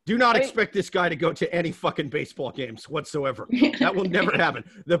 Do not expect this guy to go to any fucking baseball games whatsoever. That will never happen.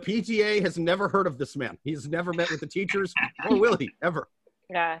 The PTA has never heard of this man. He's never met with the teachers, or will he, ever.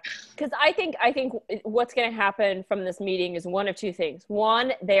 Yeah, because I think what's going to happen from this meeting is one of two things.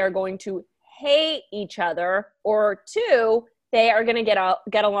 One, they are going to hate each other, or two, they are going to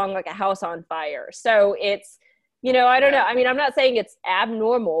get along like a house on fire. So it's, you know, I don't know. I mean, I'm not saying it's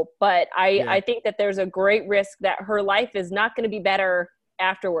abnormal, but I think that there's a great risk that her life is not going to be better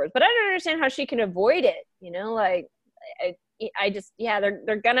afterwards. But I don't understand how she can avoid it. You know, like I just,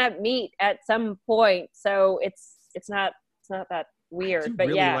 they're gonna meet at some point. So it's not that weird. I do but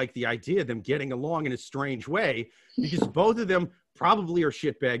really like the idea of them getting along in a strange way, because both of them probably are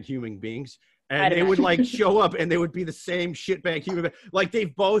shitbag human beings. And they would like show up and they would be the same shitbag human being. Like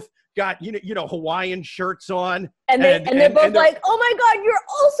they've both got, you know, Hawaiian shirts on. And they're both like, oh my God, you're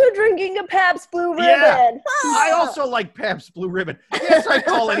also drinking a Pabst Blue Ribbon. Yeah. I also like Pabst Blue Ribbon. Yes, I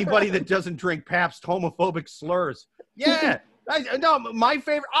call anybody that doesn't drink Pabst homophobic slurs. Yeah. My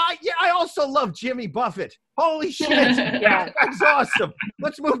favorite. I also love Jimmy Buffett. Holy shit. That's awesome.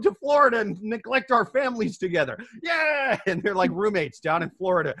 Let's move to Florida and neglect our families together. Yeah. And they're like roommates down in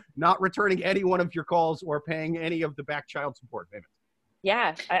Florida, not returning any one of your calls or paying any of the back child support payments.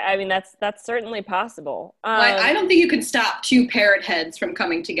 Yeah. I mean, that's certainly possible. I don't think you could stop two parrot heads from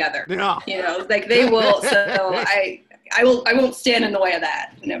coming together. No. You know, like they will. So I won't stand in the way of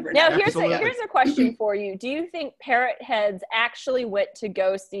that. Never. Now, here's a question for you. Do you think parrot heads actually went to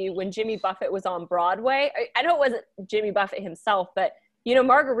go see when Jimmy Buffett was on Broadway? I know it wasn't Jimmy Buffett himself, but, you know,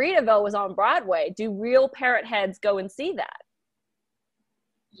 Margaritaville was on Broadway. Do real parrot heads go and see that?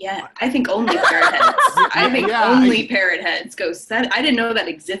 Yeah, I think only parrot heads. I think only parrot heads go. I didn't know that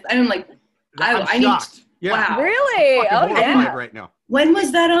exists. I'm like, I need. Yeah. Wow. Really? Oh, yeah. Right now. When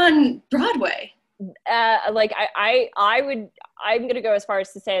was that on Broadway? I'm going to go as far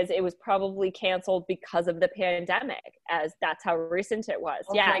as to say as it was probably canceled because of the pandemic, as that's how recent it was.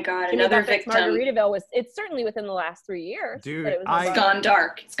 Oh my God, Jimmy another Buffett's victim. Margaritaville it's certainly within the last 3 years. Dude, it's gone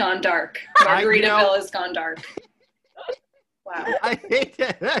dark. It's gone dark. Margaritaville has gone dark. Wow. I hate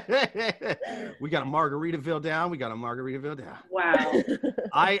that. We got a Margaritaville down. Wow.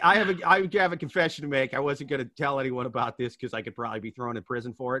 I have a confession to make. I wasn't going to tell anyone about this because I could probably be thrown in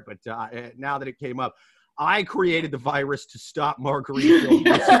prison for it. But now that it came up, I created the virus to stop Margaritaville.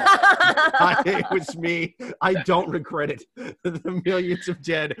 It was me. I don't regret it. The millions of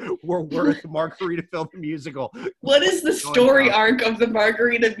dead were worth Margaritaville the musical. What is the story arc of the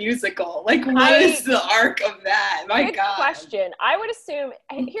Margarita musical? Like, what is the arc of that? My good God. question. I would assume,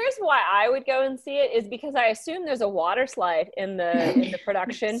 here's why I would go and see it, is because I assume there's a water slide in the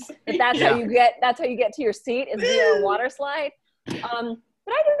production. That's how you get to your seat, is via a water slide.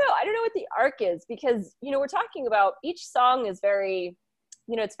 But I don't know. I don't know what the arc is, because, we're talking about each song is very,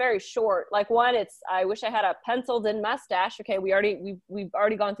 it's very short. Like one, it's, I wish I had a penciled in mustache. Okay. We've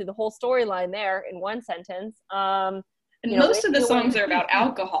already gone through the whole storyline there in one sentence. And most of the songs are about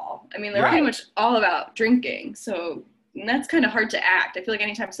alcohol. I mean, they're pretty much all about drinking. So and that's kind of hard to act. I feel like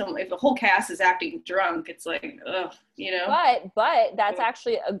anytime if the whole cast is acting drunk, it's like, ugh, But that's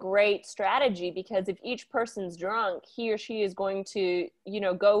actually a great strategy, because if each person's drunk, he or she is going to,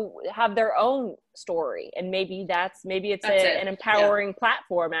 go have their own story. And maybe it's an empowering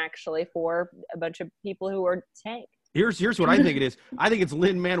platform actually for a bunch of people who are tanked. Here's what I think it is. I think it's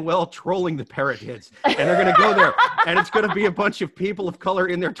Lin-Manuel trolling the parrot heads. And they're going to go there. And it's going to be a bunch of people of color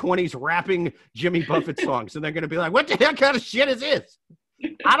in their 20s rapping Jimmy Buffett songs. And they're going to be like, what the hell kind of shit is this?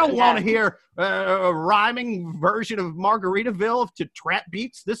 I don't want to hear a rhyming version of Margaritaville to trap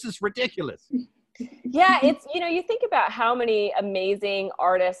beats. This is ridiculous. Yeah, it's, you think about how many amazing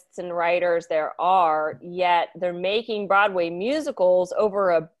artists and writers there are, yet they're making Broadway musicals over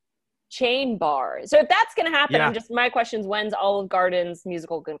a chain bar. So if that's going to happen, my question is, when's Olive Garden's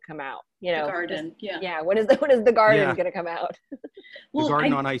musical going to come out? The Garden, when is the Garden going to come out? The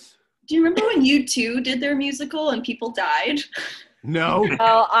Garden on Ice. Do you remember when U2 did their musical and people died? No.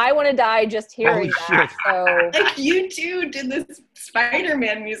 Well, I want to die just hearing that. So like U2 did this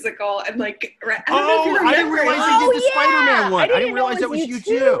Spider-Man musical, and like I didn't realize they did the Spider-Man one. I didn't realize that was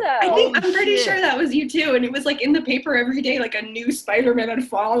U2. I'm pretty sure that was U2, and it was like in the paper every day, like a new Spider-Man had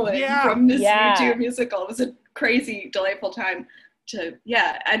fallen from this U2 musical. It was a crazy, delightful time.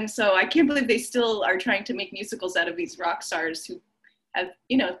 And so I can't believe they still are trying to make musicals out of these rock stars who have,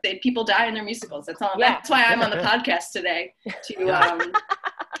 people die in their musicals. That's all. That's why I'm on the podcast today to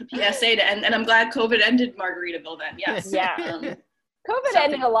PSA to end. And I'm glad COVID ended Margaritaville then. Yes. Yeah. COVID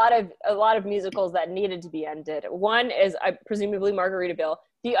ended a lot of musicals that needed to be ended. One is presumably Margaritaville.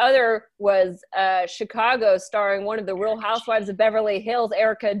 The other was Chicago, starring one of the Real Housewives of Beverly Hills,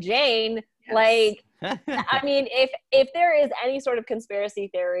 Erica Jane. Yes. Like, I mean, if there is any sort of conspiracy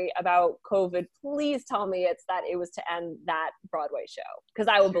theory about COVID, please tell me it's that it was to end that Broadway show, because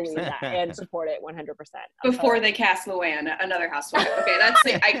I will believe that and support it 100%. Before they cast Luann, another housewife. Okay, that's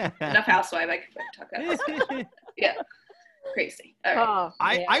enough housewife. I can talk that. Yeah, crazy. All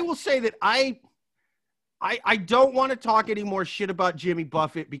right. I will say that I don't want to talk any more shit about Jimmy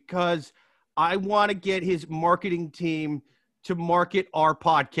Buffett, because I want to get his marketing team to market our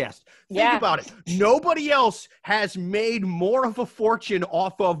podcast. Think about it. Nobody else has made more of a fortune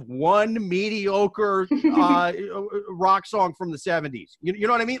off of one mediocre rock song from the 70s. You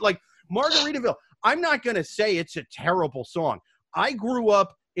know what I mean? Like Margaritaville, I'm not going to say it's a terrible song. I grew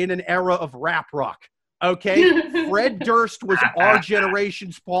up in an era of rap rock. Okay. Fred Durst was our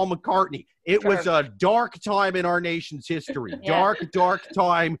generation's Paul McCartney. It was a dark time in our nation's history. Dark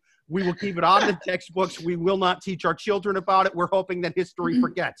time. We will keep it out of the textbooks. We will not teach our children about it. We're hoping that history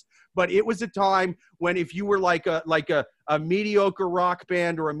forgets. But it was a time when if you were like a mediocre rock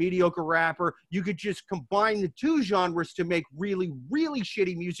band or a mediocre rapper, you could just combine the two genres to make really, really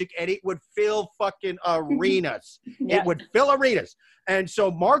shitty music, and it would fill fucking arenas. It would fill arenas. And so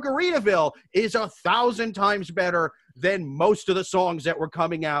Margaritaville is 1,000 times better than most of the songs that were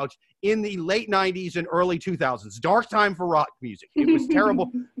coming out in the late 90s and early 2000s. Dark time for rock music. It was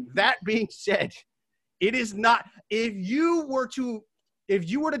terrible. That being said, it is not, if you were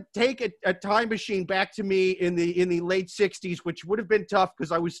to take a time machine back to me in the late 60s, which would have been tough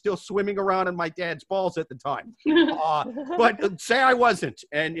because I was still swimming around in my dad's balls at the time. But say I wasn't,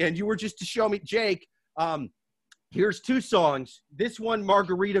 and you were just to show me, Jake, here's two songs. This one,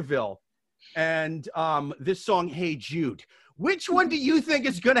 Margaritaville, and this song, Hey Jude. Which one do you think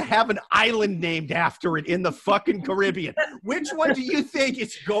is going to have an island named after it in the fucking Caribbean? Which one do you think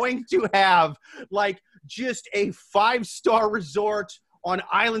is going to have like just a 5-star resort on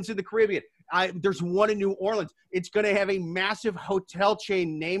islands in the Caribbean? There's one in New Orleans. It's going to have a massive hotel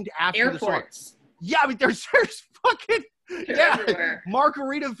chain named after Airports. The song. Yeah, I mean, there's fucking... Everywhere.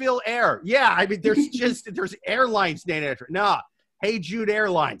 Margaritaville Air. Yeah, I mean, there's airlines named after it. Nah, Hey Jude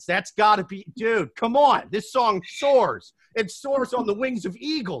Airlines. That's got to be... Dude, come on. This song soars. It soars on the wings of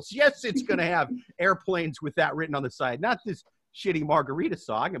eagles. Yes, it's going to have airplanes with that written on the side. Not this shitty Margarita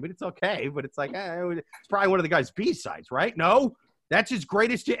song. I mean, it's okay, but it's like, it's probably one of the guy's B-sides, right? No, that's his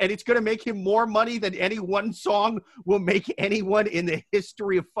greatest hit, and it's going to make him more money than any one song will make anyone in the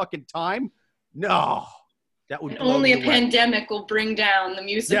history of fucking time. No, that would only a pandemic will bring down the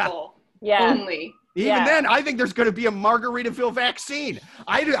musical. Yeah. Only. Even then, I think there's going to be a Margaritaville vaccine.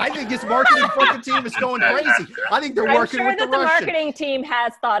 I think his marketing fucking team is going crazy. I think they're working with the Russians. I'm sure that the marketing team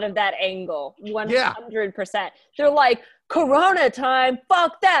has thought of that angle, 100%. They're like, Corona time,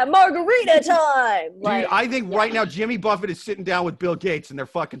 fuck that, Margarita time. Dude, I think right now Jimmy Buffett is sitting down with Bill Gates and they're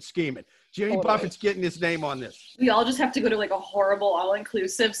fucking scheming. Jimmy Buffett's getting his name on this. We all just have to go to like a horrible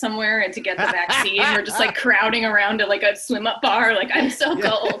all-inclusive somewhere and to get the vaccine. We're just like crowding around to like a swim-up bar. Like, I'm so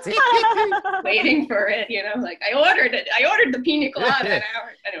cold. Waiting for it, you know? Like, I ordered it. I ordered the pina colada an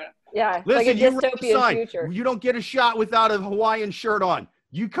hour. I don't know. Yeah, listen, like a dystopian future. You don't get a shot without a Hawaiian shirt on.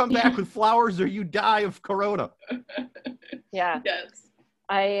 You come back with flowers or you die of corona. Yeah. Yes.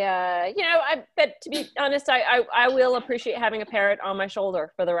 But to be honest, I will appreciate having a parrot on my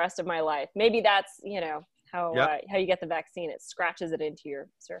shoulder for the rest of my life. Maybe that's, how you get the vaccine. It scratches it into your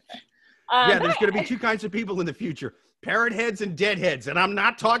surface. There's going to be two kinds of people in the future, parrot heads and dead heads. And I'm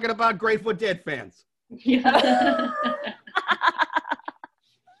not talking about Grateful Dead fans. Yeah.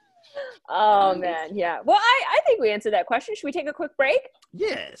 Oh, man. Yeah. Well, I think we answered that question. Should we take a quick break?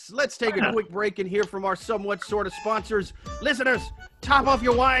 Yes. Let's take a quick break and hear from our somewhat sort of sponsors. Listeners, top off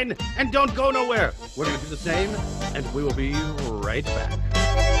your wine and don't go nowhere. We're going to do the same, and we will be right back.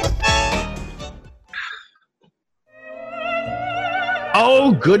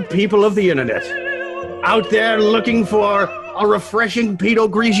 Oh, good people of the internet. Out there looking for a refreshing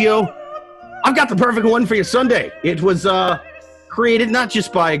Pinot Grigio? I've got the perfect one for your Sunday. It was created not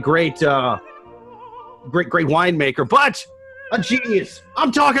just by a great winemaker, but a genius. I'm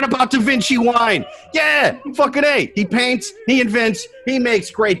talking about Da Vinci wine. Yeah, fucking A. He paints, he invents, he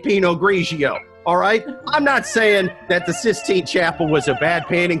makes great Pinot Grigio. All right? I'm not saying that the Sistine Chapel was a bad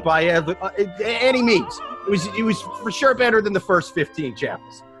painting by any means. It was for sure better than the first 15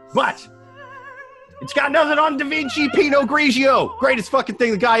 chapels. But it's got nothing on Da Vinci Pinot Grigio. Greatest fucking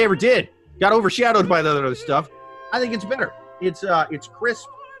thing the guy ever did. Got overshadowed by the other stuff. I think it's better. It's crisp.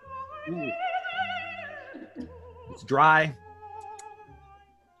 Ooh. It's dry,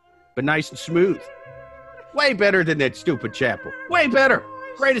 but nice and smooth. Way better than that stupid chapel. Way better.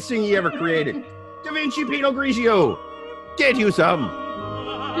 Greatest thing he ever created. Da Vinci Pinot Grigio. Get you some.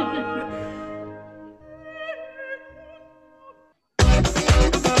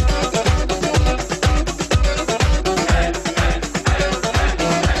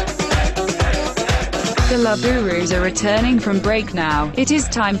 The Love Gurus are returning from break now. It is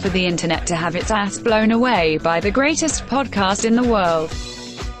time for the internet to have its ass blown away by the greatest podcast in the world.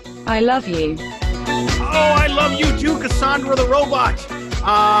 I love you. Oh, I love you too, Cassandra the Robot.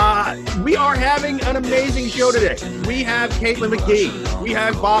 We are having an amazing show today. We have Caitlin McKee. We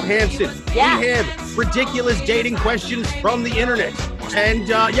have Bob Hanson. Yeah. We have ridiculous dating questions from the internet. And,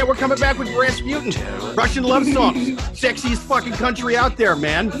 we're coming back with Rasputin. Russian love songs. Sexiest fucking country out there,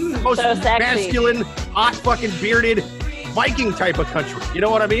 man. Most so masculine, hot fucking bearded Viking type of country. You know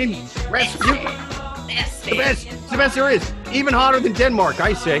what I mean? Rasputin. The best. It's the best there is. Even hotter than Denmark,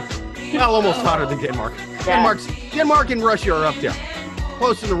 I say. Well, almost hotter than Denmark. Yeah. Denmark and Russia are up there.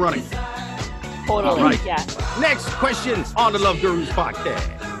 Close in the running. Totally. All right. Yeah. Next question on the Love Gurus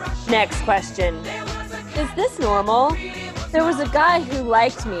podcast. Next question. Is this normal? There was a guy who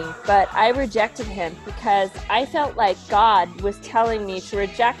liked me, but I rejected him because I felt like God was telling me to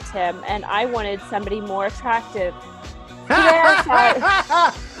reject him and I wanted somebody more attractive.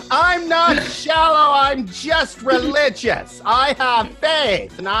 I'm not shallow, I'm just religious. I have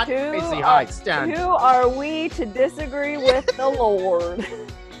faith, not crazy high standards. Who are we to disagree with the Lord?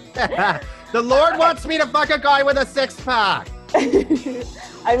 The Lord wants me to fuck a guy with a six-pack.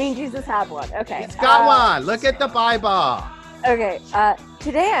 I mean, Jesus had one. Okay. He's got one. Look at the Bible. Okay,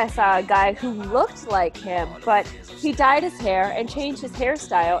 today I saw a guy who looked like him, but he dyed his hair and changed his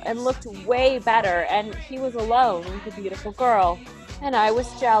hairstyle and looked way better, and he was alone with a beautiful girl, and I was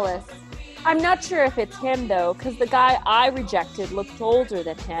jealous. I'm not sure if it's him, though, because the guy I rejected looked older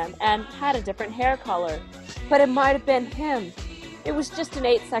than him and had a different hair color, but it might have been him. It was just an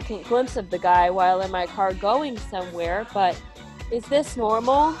 8-second glimpse of the guy while in my car going somewhere, but is this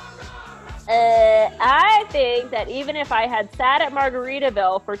normal? I think that even if I had sat at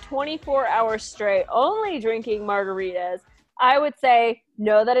Margaritaville for 24 hours straight, only drinking margaritas, I would say,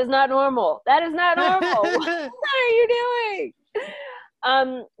 no, that is not normal. That is not normal. What are you doing?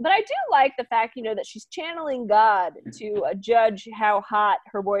 But I do like the fact, that she's channeling God to judge how hot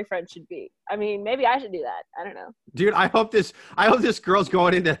her boyfriend should be. I mean, maybe I should do that. I don't know. Dude, I hope this girl's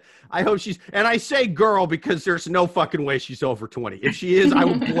going into, and I say girl because there's no fucking way she's over 20. If she is, I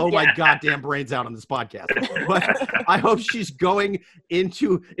will blow my goddamn brains out on this podcast. But I hope she's going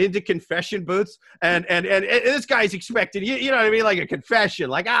into confession booths and this guy's expecting, you know what I mean? Like a confession,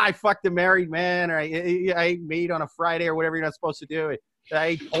 like, I fucked a married man, or I ate meat on a Friday, or whatever you're not supposed to do. I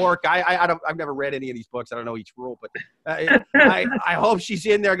ate pork. I've never read any of these books. I don't know each rule, but I hope she's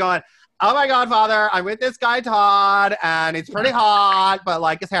in there going, oh my God, Father, I'm with this guy, Todd, and it's pretty hot, but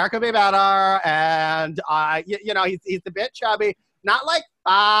like his hair could be better. And he's a bit chubby, not like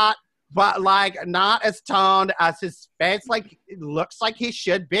fat, but like not as toned as his face, like it looks like he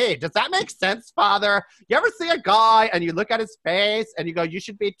should be. Does that make sense, Father? You ever see a guy and you look at his face and you go, you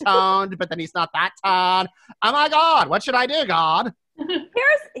should be toned, but then he's not that toned. Oh my God, what should I do, God?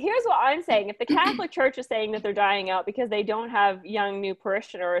 Here's what I'm saying. If the Catholic Church is saying that they're dying out because they don't have young new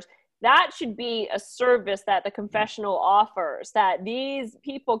parishioners, that should be a service that the confessional offers, that these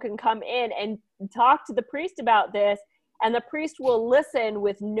people can come in and talk to the priest about this, and the priest will listen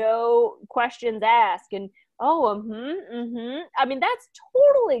with no questions asked. And I mean, that's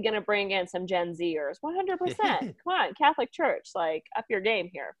totally going to bring in some Gen Zers, 100%. Come on, Catholic Church, like, up your game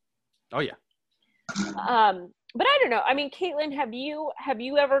here. Oh yeah. But I don't know. I mean, Caitlin, have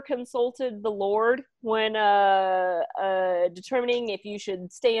you ever consulted the Lord when determining if you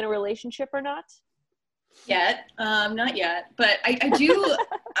should stay in a relationship or not? Not yet. But I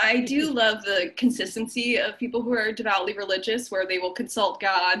do love the consistency of people who are devoutly religious, where they will consult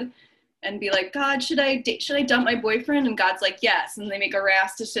God and be like, God, should I dump my boyfriend? And God's like, yes. And they make a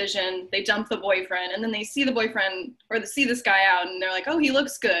rash decision. They dump the boyfriend, and then they see the boyfriend, or they see this guy out, and they're like, oh, he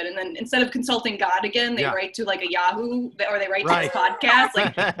looks good. And then instead of consulting God again, they write to like a Yahoo, or they write to his podcast.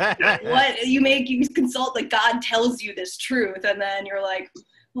 Like, what you consult, like, God tells you this truth, and then you're like,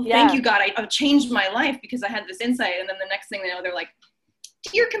 well, thank you, God. I've changed my life because I had this insight. And then the next thing they know, they're like,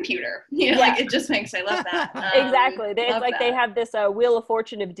 to your computer. Like, it just makes, I love that. Exactly. It's like they have this Wheel of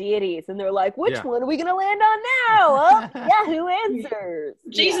Fortune of deities, and they're like, which one are we going to land on now? Yahoo Answers.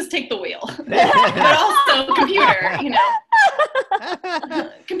 Jesus, take the wheel. But also computer,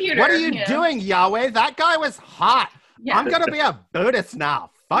 Computer. What are you doing, Yahweh? That guy was hot. Yeah. I'm going to be a Buddhist now.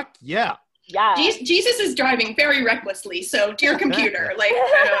 Fuck yeah. Yeah. Jesus is driving very recklessly, so to your computer. Like,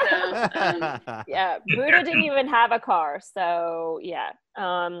 I don't know. Yeah, Buddha didn't even have a car, so yeah.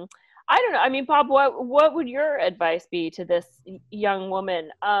 I don't know. I mean, Bob, what would your advice be to this young woman?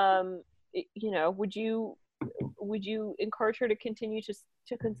 Would you encourage her to continue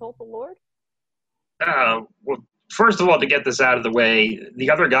to consult the Lord? Well, first of all, to get this out of the way, the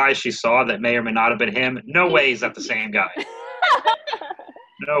other guy she saw that may or may not have been him, no way is that the same guy.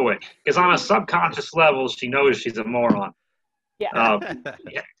 No way. Because on a subconscious level, she knows she's a moron. Yeah.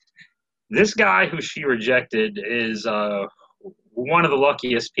 This guy who she rejected is one of the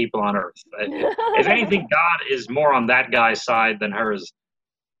luckiest people on earth. If anything, God is more on that guy's side than hers.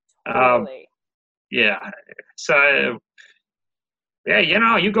 Totally. Yeah. So,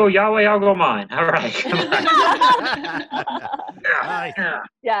 you go Yahweh, I'll go mine. All right.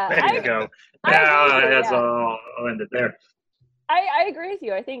 Yeah. There you go. That's all. I'll end it there. I agree with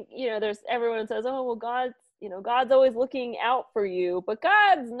you. I think, there's everyone says, oh, well, God's always looking out for you, but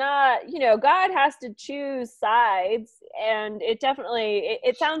God's not, God has to choose sides. And it definitely,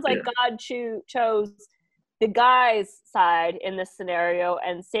 it sounds like God chose the guy's side in this scenario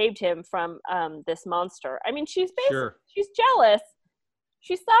and saved him from this monster. I mean, she's jealous.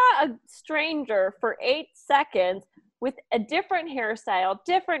 She saw a stranger for 8 seconds with a different hairstyle,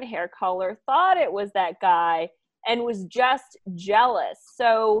 different hair color, thought it was that guy, and was just jealous.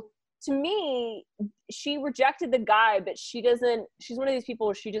 So to me, she rejected the guy, but she's one of these people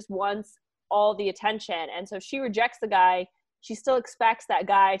where she just wants all the attention. And so she rejects the guy. She still expects that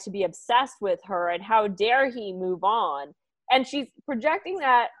guy to be obsessed with her, and how dare he move on. And she's projecting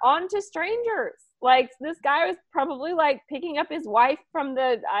that onto strangers. Like, this guy was probably like picking up his wife from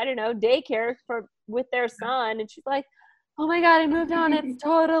the, daycare with their son. And she's like, oh my God, I moved on. It's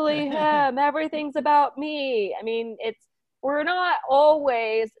totally him. Everything's about me. I mean, we're not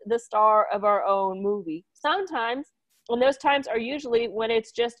always the star of our own movie. Sometimes, and those times are usually when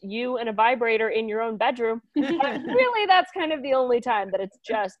it's just you and a vibrator in your own bedroom. But really, that's kind of the only time that it's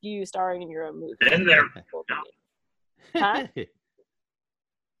just you starring in your own movie. In there. Huh?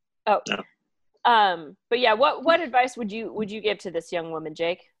 Oh. No. But yeah, what advice would you give to this young woman,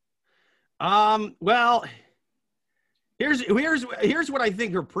 Jake? Well, here's what I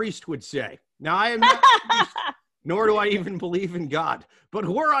think her priest would say. Now, I am not nor do I even believe in God. But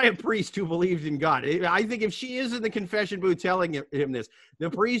were I a priest who believed in God, I think if she is in the confession booth telling him this, the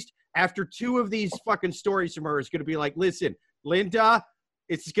priest, after 2 of these fucking stories from her, is going to be like, listen, Linda,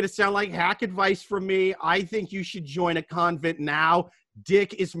 it's going to sound like hack advice from me. I think you should join a convent now.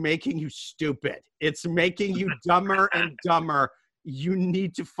 Dick is making you stupid. It's making you dumber and dumber. You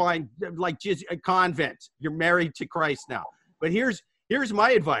need to find like just a convent. You're married to Christ now. But here's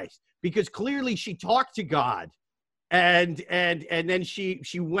my advice, because clearly she talked to God, and then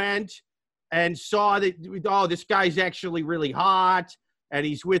she went and saw that, oh, this guy's actually really hot, and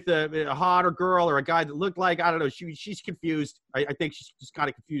he's with a hotter girl or a guy that looked like, I don't know, she's confused. I think she's just kind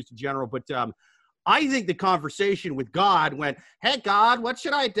of confused in general. But I think the conversation with God went, hey, God, what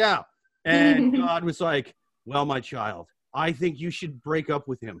should I do? And God was like, well, my child, I think you should break up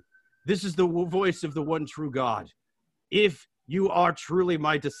with him. This is the voice of the one true God. If you are truly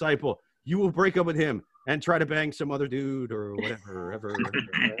my disciple, you will break up with him and try to bang some other dude or whatever.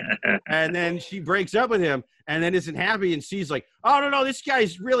 And then she breaks up with him and then isn't happy, and she's like, oh, no, this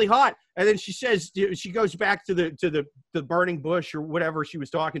guy's really hot. And then she says, she goes back to the burning bush or whatever she was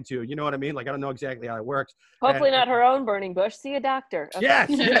talking to. You know what I mean? Like, I don't know exactly how it works. Hopefully not her own burning bush. See a doctor. Okay.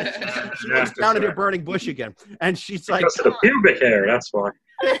 Yes. She looks down at her burning bush again. And she's like, because of the pubic hair, that's why.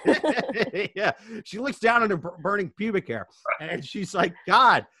 Yeah. She looks down at her burning pubic hair. And she's like,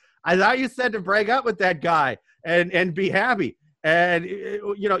 God, I thought you said to break up with that guy and be happy. And,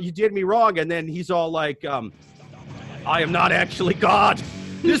 you did me wrong. And then he's all like, I am not actually God.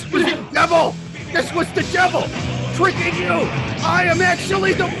 This was the devil. This was the devil tricking you. I am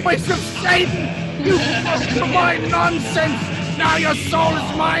actually the voice of Satan. You spoke to my nonsense. Now your soul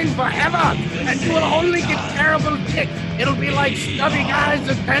is mine forever. And you will only get terrible dick. It'll be like stubby guys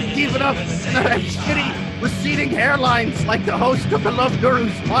that can't keep it up and have shitty receding hairlines like the host of the Love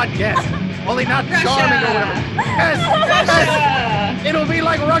Gurus podcast. Only not charming or whatever. Yes. It'll be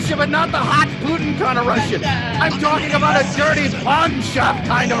like Russia, but not the hot Putin kind of Russian. I'm talking about a dirty pawn shop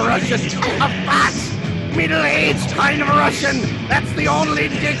kind of Russian. A fat, middle-aged kind of Russian. That's the only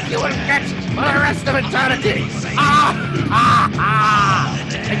dick you will get for the rest of eternity.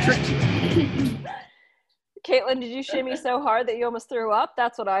 I tricked you. Caitlin, did you shimmy so hard that you almost threw up?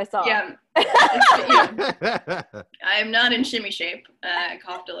 That's what I saw. Yeah. I'm not in shimmy shape. I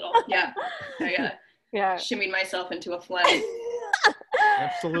coughed a little. Yeah. I shimmied myself into a phlegm.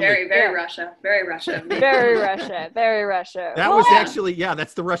 Absolutely. Very Russia. Very Russia. Very Russia. Very Russia. That was actually,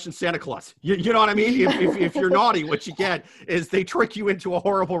 that's the Russian Santa Claus. You know what I mean? If you're naughty, what you get is they trick you into a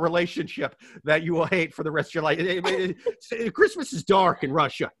horrible relationship that you will hate for the rest of your life. Christmas is dark in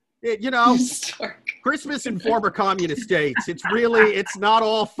Russia. Christmas in former communist states, it's not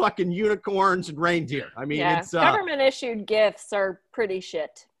all fucking unicorns and reindeer. I mean, it's government issued gifts are pretty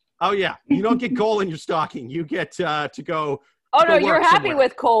shit. Oh yeah, you don't get coal in your stocking. You get to go. Oh no, you're happy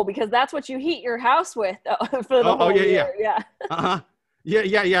with coal because that's what you heat your house with for the whole year. Yeah.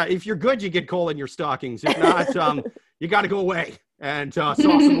 Yeah. If you're good, you get coal in your stockings. If not, you got to go away and saw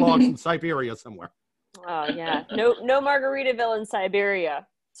some logs in Siberia somewhere. Oh yeah, no Margaritaville in Siberia.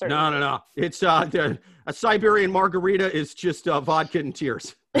 Certainly. No. It's a Siberian margarita is just vodka and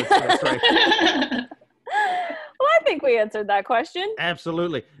tears. That's right. Well, I think we answered that question.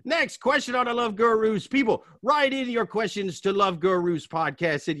 Absolutely. Next question on the Love Gurus. People, write in your questions to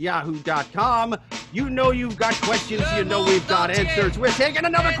loveguruspodcast@yahoo.com. You know you've got questions. You know we've got answers. We're taking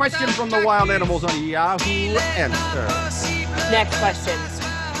another question from the wild animals on Yahoo Answers. Next question.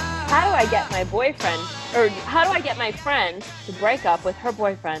 How do I get my friend to break up with her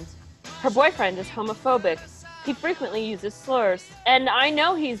boyfriend? Her boyfriend is homophobic. He frequently uses slurs, and I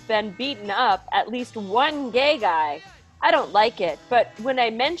know he's been beaten up at least one gay guy. I don't like it, but when I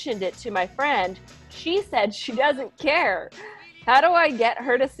mentioned it to my friend, she said she doesn't care. How do I get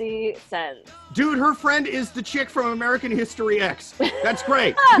her to see sense? Dude, her friend is the chick from American History X. That's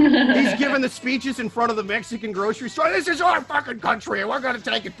great. He's giving the speeches in front of the Mexican grocery store. This is our fucking country, and we're going to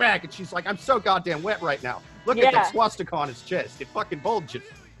take it back. And she's like, I'm so goddamn wet right now. Look at that swastika on his chest. It fucking bulges.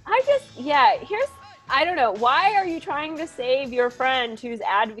 I don't know. Why are you trying to save your friend who's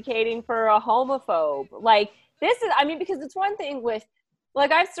advocating for a homophobe? Like, because it's one thing with,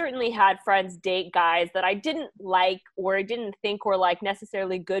 like, I've certainly had friends date guys that I didn't like or didn't think were, like,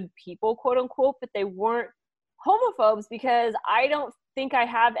 necessarily good people, quote unquote, but they weren't homophobes because I don't think I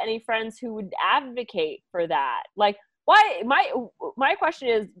have any friends who would advocate for that. Like, why? My question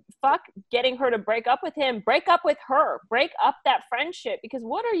is, fuck getting her to break up with him. Break up with her. Break up that friendship, because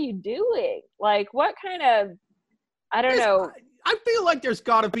what are you doing? Like, what kind of, I don't know. I feel like there's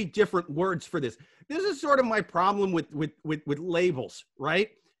got to be different words for this. This is sort of my problem with labels,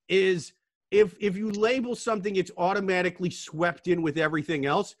 right? Is if you label something, it's automatically swept in with everything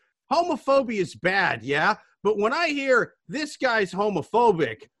else. Homophobia is bad, yeah. But when I hear this guy's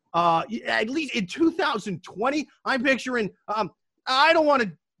homophobic, at least in 2020, I'm picturing, I don't want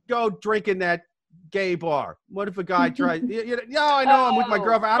to go drink in that gay bar. What if a guy tries, I know I'm with my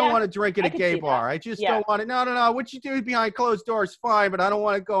girlfriend. I don't want to drink in a gay bar. I just don't want to. No. What you do behind closed doors is fine, but I don't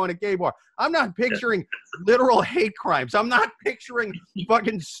want to go in a gay bar. I'm not picturing literal hate crimes. I'm not picturing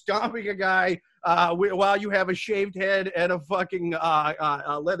fucking stomping a guy while you have a shaved head and a fucking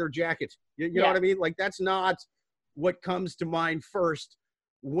leather jacket. You know what I mean? Like, that's not what comes to mind first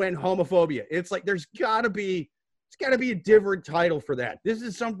when homophobia. It's like it's got to be a different title for that. This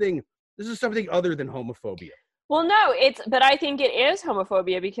is something other than homophobia. Well, no, but I think it is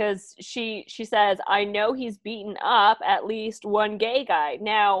homophobia because she says, I know he's beaten up at least one gay guy.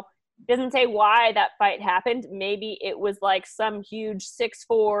 Now, doesn't say why that fight happened. Maybe it was like some huge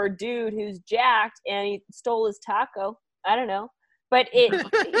 6'4" dude who's jacked and he stole his taco. I don't know. But it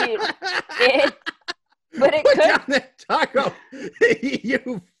Put could down that taco,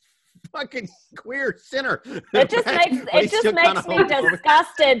 you fucking queer sinner. It just makes me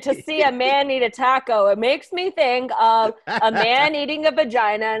disgusted to see a man eat a taco. It makes me think of a man eating a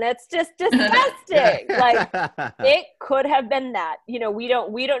vagina, and it's just disgusting. Like, it could have been that. We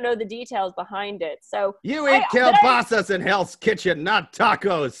don't know the details behind it. So you eat kielbasas in Hell's Kitchen, not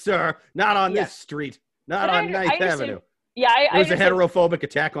tacos, sir. Not on this street. Not on Ninth Avenue. Yeah, it was a heterophobic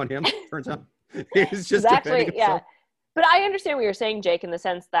attack on him. Turns out it was just exactly. Yeah, but I understand what you're saying, Jake, in the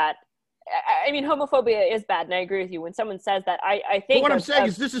sense that. I mean, homophobia is bad, and I agree with you. When someone says that, I think. But what I'm saying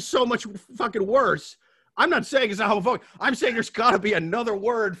is this is so much fucking worse. I'm not saying it's not homophobic. I'm saying there's got to be another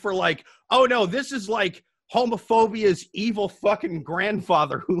word for, like, oh no, this is like homophobia's evil fucking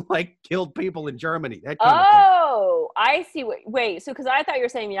grandfather who like killed people in Germany. That kind of thing. I see. Wait, so because I thought you were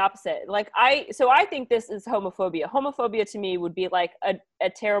saying the opposite. Like I think this is homophobia. Homophobia to me would be like a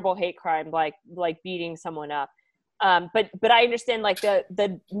terrible hate crime, like beating someone up. But I understand like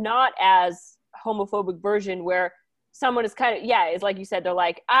the not as homophobic version where someone is kind of, is like you said, they're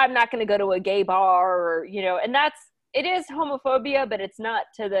like, I'm not going to go to a gay bar, or, and it is homophobia, but it's not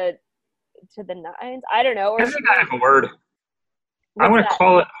to the nines. I don't know. I think I have a word. I want to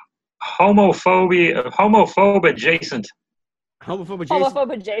call it homophobe adjacent. Homophobe adjacent.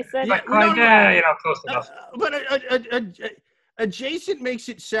 Close enough. But adjacent makes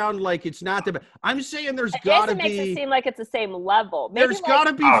it sound like it's not the. I'm saying there's got to be. Adjacent makes it seem like it's the same level. Maybe there's got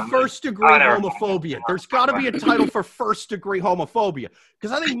to be first degree homophobia. There's got to be a title for first degree homophobia,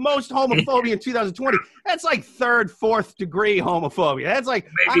 because I think most homophobia in 2020 that's like third, fourth degree homophobia. That's like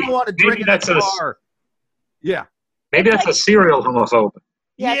I don't want to drink in that bar. Maybe that's a serial homophobe.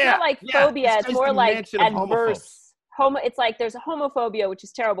 Yeah, it's not like phobia. It's more like adverse. It's like there's homophobia, which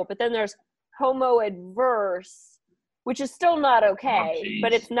is terrible, but then there's homo adverse, which is still not okay,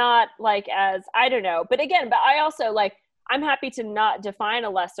 but it's not like as, I don't know. But I also like, I'm happy to not define a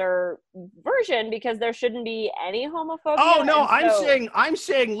lesser version because there shouldn't be any homophobia. Oh no, I'm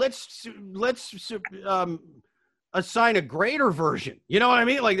saying let's assign a greater version. You know what I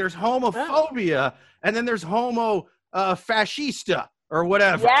mean? Like there's homophobia and then there's homo fascista or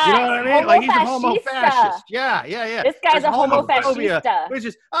whatever. Yeah, you know what I mean? Like he's a homo fascist. Yeah. This guy's a homo fascista. Which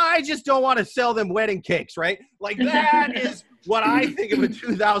is, I just don't want to sell them wedding cakes, right? Like that is what I think of a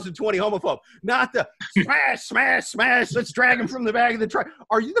 2020 homophobe. Not the smash, let's drag him from the back of the truck.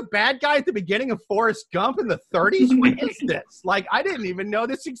 Are you the bad guy at the beginning of Forrest Gump in the 30s? What is this? Like, I didn't even know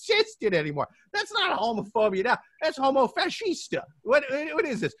this existed anymore. That's not homophobia now. That's homo fascista. What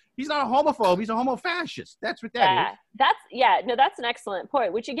is this? He's not a homophobe. He's a homo fascist. That's what that is. That's an excellent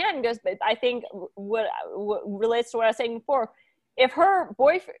point, which again goes, I think what relates to what I was saying before. If her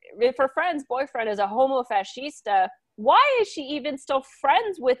friend's boyfriend is a homo fascista, why is she even still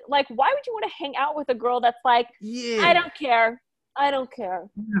friends with, like, why would you want to hang out with a girl that's like, I don't care.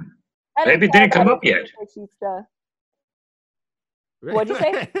 Maybe it didn't come up yet. What'd you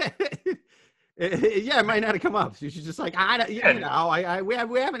say? It might not have come up. She's just like, we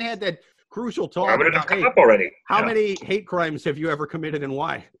haven't had that crucial talk. Why would it have come up already? How many hate crimes have you ever committed and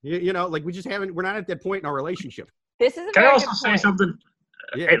why? Like we just haven't, we're not at that point in our relationship. This is Can I also say something?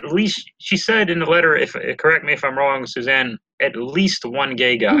 Yeah. At least she said in the letter, correct me if I'm wrong, Suzanne, at least one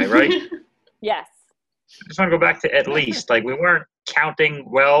gay guy, right? Yes. I just want to go back to at least. Like, we weren't counting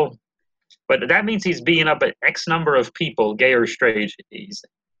well, but that means he's beating up an X number of people, gay or straight.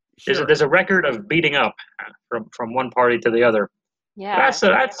 There's a record of beating up from one party to the other. Yeah. Is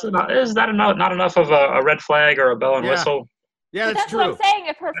that not enough of a red flag or a bell and whistle? Yeah, but that's true. what I'm saying.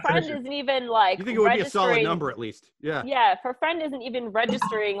 If her friend isn't even like, you think it would be a solid number at least? Yeah. Yeah, if her friend isn't even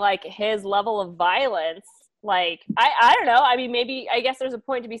registering like his level of violence, like I don't know. I mean, maybe I guess there's a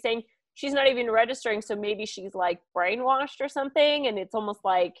point to be saying she's not even registering, so maybe she's like brainwashed or something, and it's almost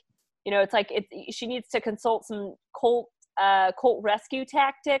like, you know, it's like she needs to consult some cult rescue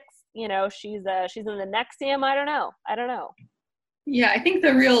tactics. You know, she's in the NXIVM. I don't know. Yeah, I think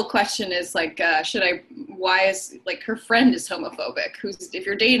the real question is like, why is like her friend is homophobic? If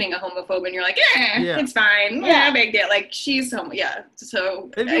you're dating a homophobe and you're like, it's fine, big deal. Like she's so.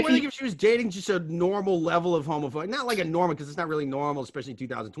 If she was dating just a normal level of homophobia, not like a normal, because it's not really normal, especially in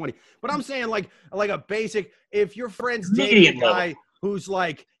 2020. But I'm saying like a basic. If your friend's dating a guy who's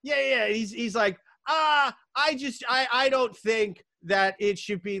like, he's like, I don't think that it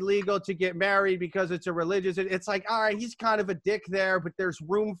should be legal to get married because it's a religious. It's like, all right, he's kind of a dick there, but there's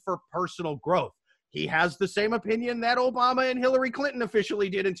room for personal growth. He has the same opinion that Obama and Hillary Clinton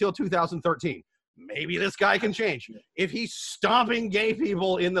officially did until 2013. Maybe this guy can change. If he's stomping gay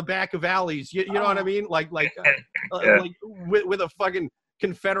people in the back of alleys, you know what I mean? Like with a fucking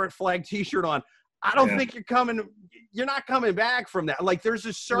Confederate flag T-shirt on. I don't think you're not coming back from that. Like there's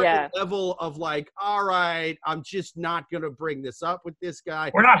a certain level of like, all right, I'm just not going to bring this up with this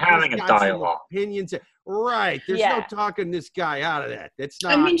guy. We're not having a dialogue. Opinions. Right. There's no talking this guy out of that. That's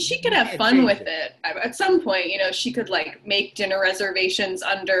not. I mean, she could have fun with it. At some point, you know, she could like make dinner reservations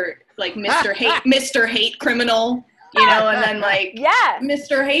under like Mr. Hate Criminal, you know, and then like,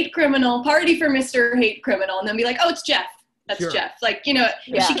 Mr. Hate Criminal, party for Mr. Hate Criminal. And then be like, oh, it's Jeff. That's Jeff. Like, you know,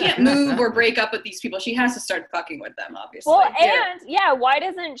 if she can't move or break up with these people, she has to start fucking with them, obviously. Well, and why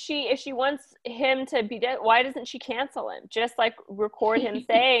doesn't she, if she wants him to be dead, why doesn't she cancel him? Just like record him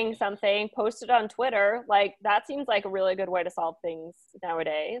saying something, post it on Twitter. Like that seems like a really good way to solve things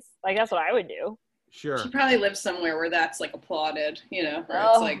nowadays. Like that's what I would do. Sure. She probably lives somewhere where that's like applauded, you know, where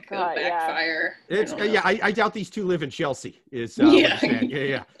it's like a backfire. I doubt these two live in Chelsea. It's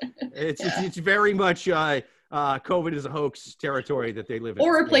It's very much COVID is a hoax territory that they live in.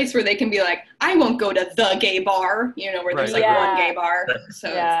 Or a place where they can be like, I won't go to the gay bar, you know, where there's like one gay bar. So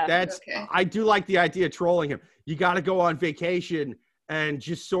that's okay. I do like the idea of trolling him. You got to go on vacation and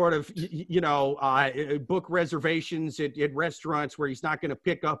just sort of, book reservations at restaurants where he's not going to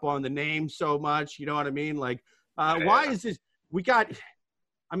pick up on the name so much. You know what I mean? Like, why is this? It's a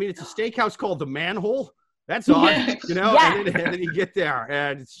steakhouse called The Manhole. That's odd, you know? And then you get there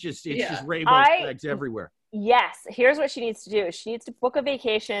and it's just rainbow flags everywhere. Yes. Here's what she needs to do. She needs to book a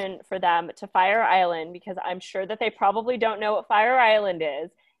vacation for them to Fire Island, because I'm sure that they probably don't know what Fire Island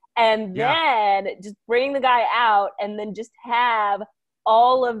is. And then just bring the guy out and then just have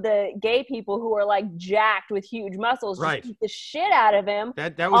all of the gay people who are like jacked with huge muscles just beat the shit out of him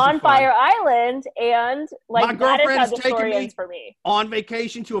that was on Fire Island. And like that is how the story ends for me. On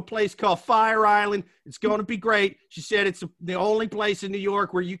vacation to a place called Fire Island. It's going to be great. She said it's the only place in New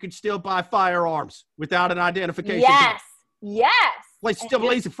York where you can still buy firearms without an identification. Yes. Place still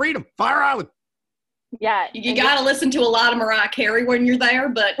believes in freedom. Fire Island. Yeah. You got to listen to a lot of Mariah Carey when you're there,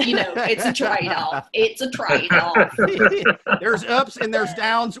 but, you know, it's a trade-off. It's a trade-off. There's ups and there's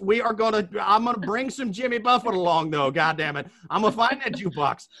downs. I'm going to bring some Jimmy Buffett along, though, goddammit. I'm going to find that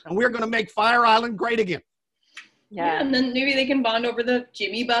jukebox, and we're going to make Fire Island great again. Yeah, and then maybe they can bond over the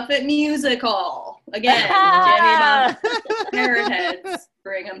Jimmy Buffett Music Hall. Again, Jimmy Buffett, Parrot Heads,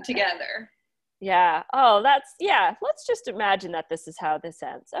 bring them together. Yeah. Oh, let's just imagine that this is how this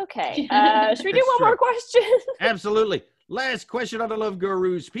ends. Okay. Should we do one more question? Absolutely. Last question on the Love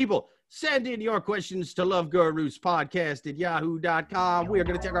Gurus. People, send in your questions to loveguruspodcast@yahoo.com. We are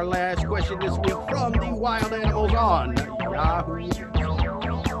going to take our last question this week from the Wild Animals on Yahoo.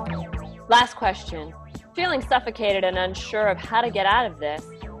 Last question. Feeling suffocated and unsure of how to get out of this.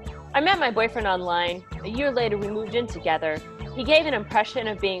 I met my boyfriend online. A year later, we moved in together. He gave an impression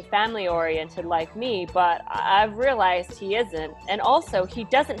of being family-oriented like me, but I've realized he isn't. And also, he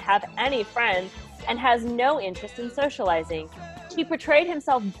doesn't have any friends and has no interest in socializing. He portrayed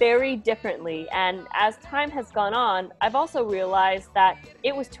himself very differently, and as time has gone on, I've also realized that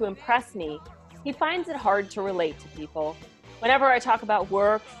it was to impress me. He finds it hard to relate to people. Whenever I talk about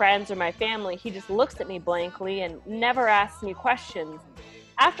work, friends, or my family, he just looks at me blankly and never asks me questions.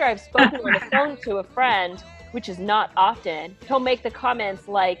 After I've spoken on the phone to a friend, which is not often, he'll make the comments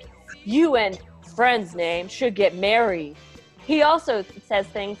like, you and friend's name should get married. He also says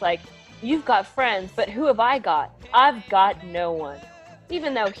things like, you've got friends, but who have I got? I've got no one.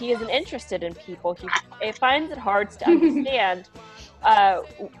 Even though he isn't interested in people, he finds it hard to understand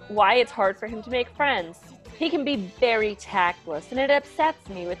why it's hard for him to make friends. He can be very tactless, and it upsets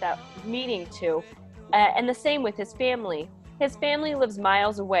me without meaning to. And the same with his family. His family lives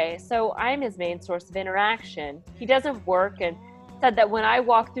miles away, so I'm his main source of interaction. He doesn't work and said that when I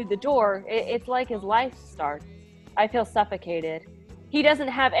walk through the door, it's like his life starts. I feel suffocated. He doesn't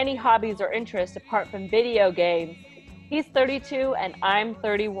have any hobbies or interests apart from video games. He's 32 and I'm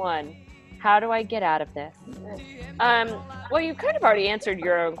 31. How do I get out of this? Well, you kind of already answered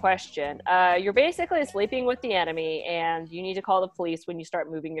your own question. You're basically sleeping with the enemy, and you need to call the police when you start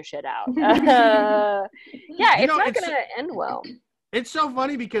moving your shit out. Yeah, it's not going to end well. It's so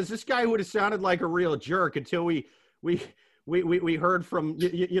funny because this guy would have sounded like a real jerk until we heard from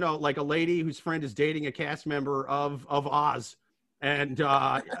like a lady whose friend is dating a cast member of Oz, and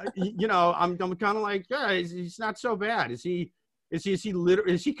I'm kind of like, yeah, he's not so bad. Is he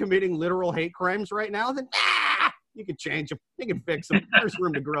committing literal hate crimes right now? Then you can change him. You can fix him. There's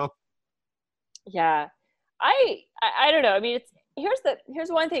room to grow. Yeah, I don't know. I mean, here's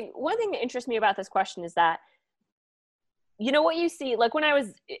one thing. One thing that interests me about this question is that, you know, what you see, like when I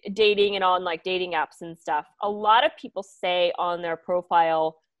was dating and on like dating apps and stuff, a lot of people say on their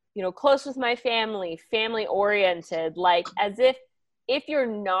profile, you know, close with my family, family oriented, like as if you're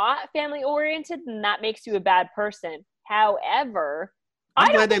not family oriented, then that makes you a bad person. However,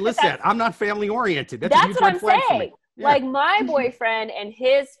 I'm glad they list that. I'm not family oriented. That's what I'm saying. Yeah. Like my boyfriend and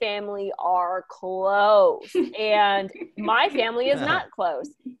his family are close, and my family is not close.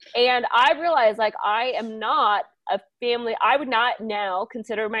 And I realized, like, I am not a family. I would not now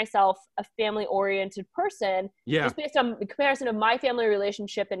consider myself a family oriented person. Yeah. Just based on the comparison of my family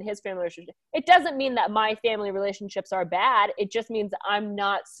relationship and his family relationship. It doesn't mean that my family relationships are bad. It just means I'm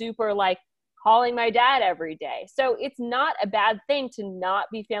not super like calling my dad every day. So it's not a bad thing to not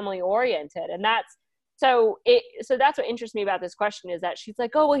be family oriented. And that's that's what interests me about this question is that she's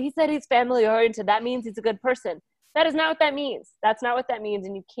like, oh, well, he said he's family oriented. That means he's a good person. That is not what that means. That's not what that means.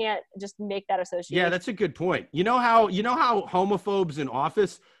 And you can't just make that association. Yeah, that's a good point. You know how homophobes in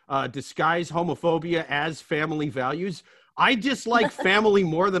office disguise homophobia as family values? I dislike family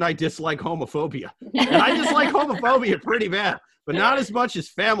more than I dislike homophobia. And I dislike homophobia pretty bad, but not as much as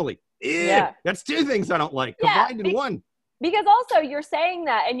family. Yeah. That's two things I don't like combined in one. Because also you're saying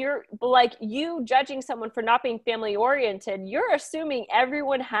that and you're like, you judging someone for not being family oriented, you're assuming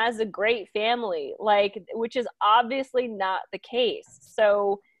everyone has a great family, like, which is obviously not the case.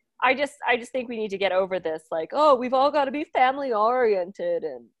 So I just think we need to get over this. Like, oh, we've all got to be family oriented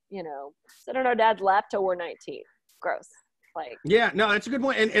and, you know, sit on our dad's lap till we're 19. Gross. Like, yeah, no, that's a good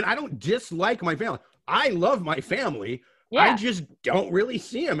point. And I don't dislike my family. I love my family. Yeah. I just don't really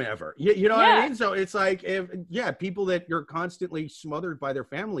see them ever. You know what I mean? So it's like, people that you're constantly smothered by their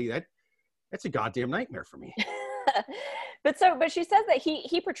family, that's a goddamn nightmare for me. But she says that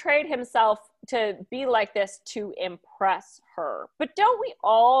he portrayed himself to be like this to impress her. But don't we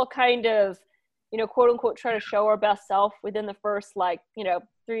all kind of, you know, quote unquote, try to show our best self within the first, like, you know,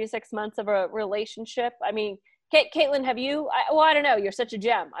 3 to 6 months of a relationship? I mean, Caitlin, have you, I don't know, you're such a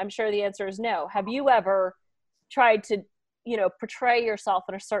gem. I'm sure the answer is no. Have you ever tried to, you know, portray yourself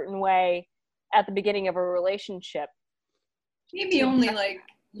in a certain way at the beginning of a relationship? Maybe only like,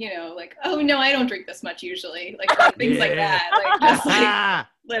 you know, like, oh no, I don't drink this much usually. Like things like that. Like just like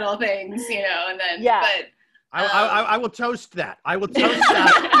little things, you know, and then but I will toast that. I will toast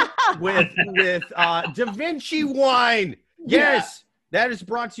that with Da Vinci wine. Yes. That is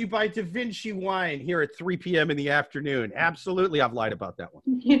brought to you by Da Vinci wine here at 3 p.m. in the afternoon. Absolutely. I've lied about that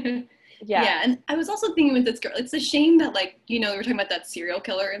one. Yeah, and I was also thinking with this girl, it's a shame that, like, you know, we were talking about that serial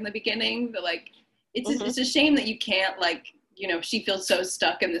killer in the beginning, but like, it's a shame that you can't, like, you know, she feels so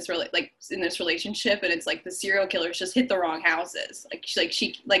stuck in this in this relationship, and it's like the serial killers just hit the wrong houses.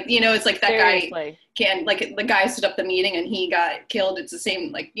 She you know, it's like that guy the guy stood up the meeting and he got killed. It's the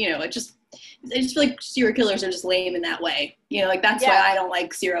same, like, you know, I just feel like serial killers are just lame in that way. You know, like that's why I don't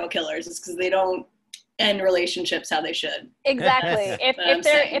like serial killers, is because they don't end relationships how they should. Exactly.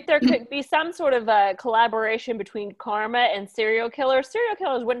 If there could be some sort of a collaboration between karma and serial killers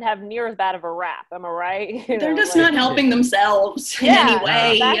wouldn't have near as bad of a rap. Am I right? They're just not helping themselves in any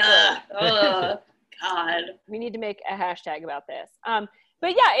way. Exactly. God. We need to make a hashtag about this.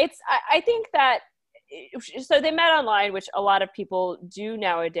 But yeah, I think that, so they met online, which a lot of people do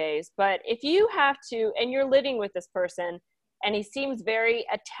nowadays, but if you have to, and you're living with this person and he seems very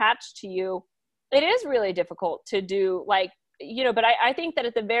attached to you, it is really difficult to do, like, you know, but I think that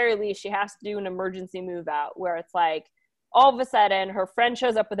at the very least she has to do an emergency move out where it's like all of a sudden her friend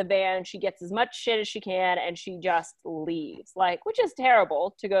shows up with a van, she gets as much shit as she can and she just leaves, like, which is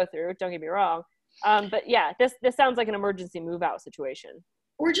terrible to go through, don't get me wrong. But yeah, this sounds like an emergency move out situation.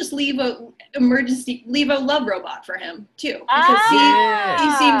 Or just leave a love robot for him too, because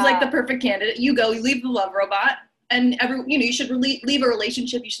he seems like the perfect candidate. You leave the love robot, and you should leave a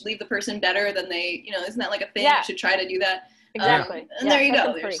relationship. You should leave the person better than they, isn't that like a thing? You should try to do that. Exactly. And there you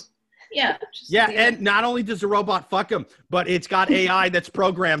go. And not only does the robot fuck him, but it's got AI that's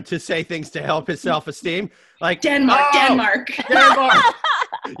programmed to say things to help his self-esteem. Like Denmark.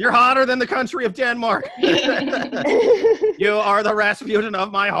 You're hotter than the country of Denmark. You are the Rasputin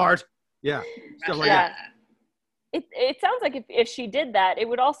of my heart. Yeah. Stuff like that. It sounds like if she did that, it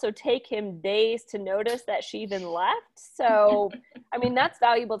would also take him days to notice that she even left. So, I mean, that's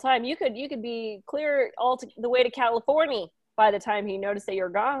valuable time. You could be clear the way to California by the time he noticed that you're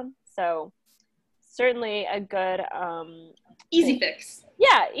gone. So, certainly a good easy fix.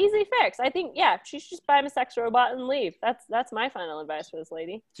 Yeah, easy fix. I think she should just buy him a sex robot and leave. That's my final advice for this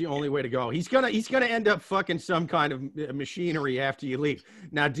lady. It's the only way to go. He's gonna end up fucking some kind of machinery after you leave.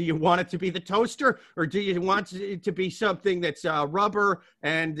 Now, do you want it to be the toaster, or do you want it to be something that's rubber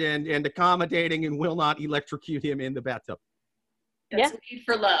and accommodating and will not electrocute him in the bathtub? That's need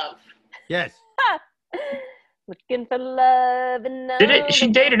for love. Yes. Looking for love and love. She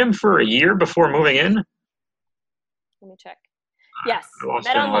dated him for a year before moving in? Let me check. Yes,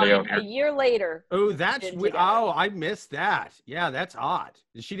 met online a year later. Oh, I missed that. Yeah, that's odd.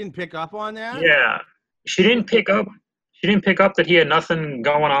 She didn't pick up on that? Yeah. She didn't pick up that he had nothing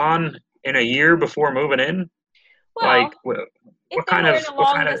going on in a year before moving in? Well, like, what kind of a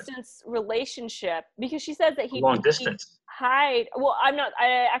long distance relationship, because she says that he long distance. I don't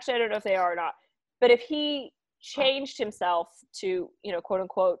know if they are or not. But if he changed himself to, quote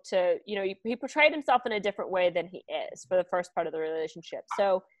unquote, to, he portrayed himself in a different way than he is for the first part of the relationship.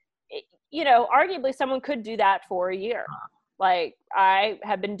 So, arguably someone could do that for a year. Like, I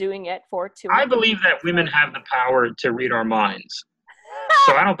have been doing it for 2 years. I believe that women have the power to read our minds.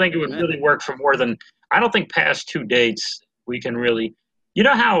 So I don't think it would really work for more than, I don't think past 2 dates we can really,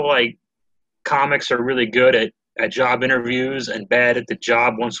 how like comics are really good at job interviews and bad at the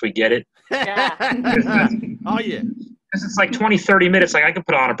job once we get it. Yeah. Oh, yeah. Because it's like 20, 30 minutes. Like, I can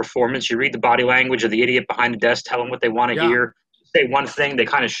put on a performance. You read the body language of the idiot behind the desk, tell them what they want to hear. Say one thing, they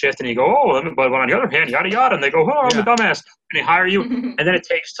kind of shift, and you go, but on the other hand, yada, yada. And they go, I'm a dumbass. And they hire you. And then it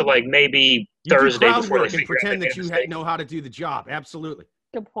takes to like maybe Thursday before they pretend that you know how to do the job. Absolutely.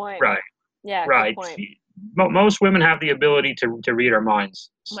 Good point. Right. Yeah, right. Good point. Most women have the ability to read our minds.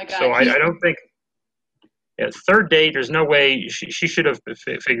 Oh my God. So I don't think. Yeah, third date, there's no way she should have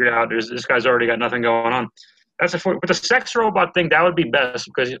figured out this guy's already got nothing going on. With the sex robot thing, that would be best,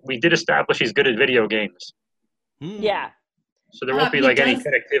 because we did establish he's good at video games. Yeah. So there won't be any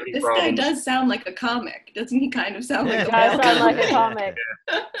connectivity this problems. This guy does sound like a comic. Doesn't he kind of sound like a comic? Does sound like a comic.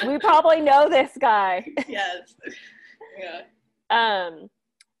 We probably know this guy. Yes. Yeah.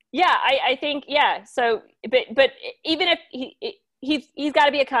 I think, so, but even if he's got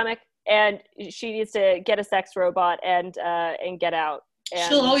to be a comic, and she needs to get a sex robot and get out. And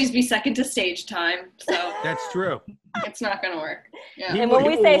she'll always be second to stage time, so that's true. It's not going to work. Yeah. And when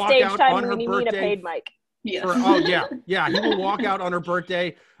we say stage time, we mean a paid mic. Yes. He will walk out on her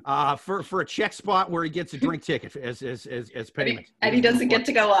birthday for a check spot where he gets a drink ticket as payment. And he doesn't get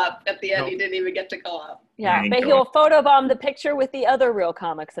to go up at the end. He didn't even get to go up. Yeah, but he'll photobomb the picture with the other real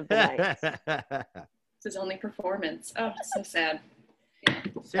comics of the night. It's his only performance. Oh, it's so sad.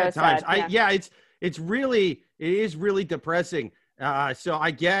 Sad times. It is really depressing. So I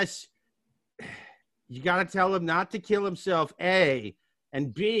guess you got to tell him not to kill himself, A,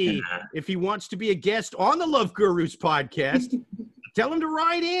 and B, if he wants to be a guest on the Love Gurus podcast, tell him to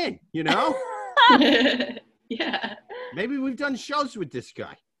write in, Yeah. Maybe we've done shows with this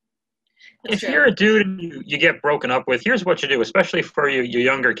guy. If you're a dude and you get broken up with, here's what you do, especially for you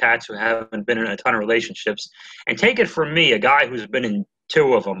younger cats who haven't been in a ton of relationships. And take it from me, a guy who's been in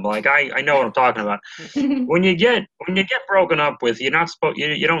 2 of them. Like, I know what I'm talking about. When you get broken up with, you're not supposed.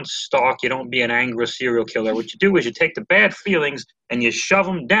 You don't stalk. You don't be an angry serial killer. What you do is you take the bad feelings and you shove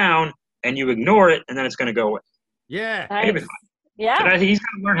them down and you ignore it, and then it's going to go away. Yeah. Nice. Yeah. He's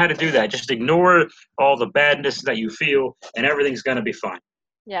got to learn how to do that. Just ignore all the badness that you feel, and everything's going to be fine.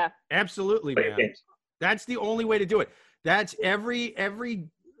 Yeah. Absolutely, man. That's the only way to do it. That's every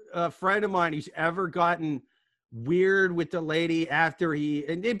friend of mine who's ever gotten weird with the lady after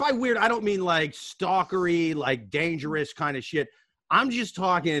and by weird, I don't mean like stalkery, like dangerous kind of shit. I'm just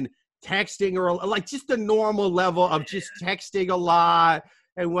talking texting, or like just the normal level of just texting a lot.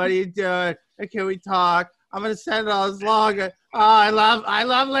 And what are you doing? Can we talk? I'm going to send all this long. Oh, I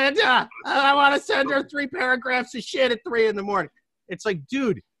love Linda. I want to send her 3 paragraphs of shit at 3 a.m. It's like,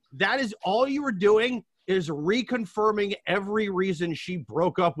 dude, that is all you were doing, is reconfirming every reason she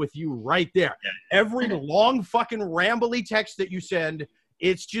broke up with you right there. Every long fucking rambly text that you send,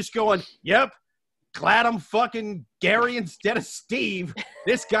 it's just going, yep, glad I'm fucking Gary instead of Steve.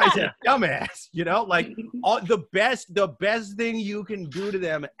 This guy's a dumbass, you know? Like, the best thing you can do to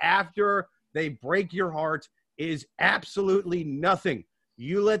them after they break your heart is absolutely nothing.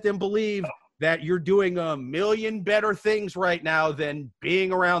 You let them believe that you're doing a million better things right now than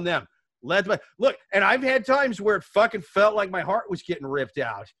being around them. Look, and I've had times where it fucking felt like my heart was getting ripped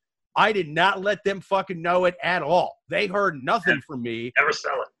out. I did not let them fucking know it at all. They heard nothing from me. Never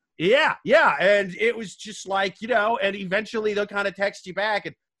sell it. Yeah. And it was just like, you know, and eventually they'll kind of text you back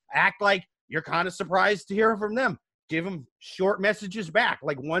and act like you're kind of surprised to hear from them. Give them short messages back,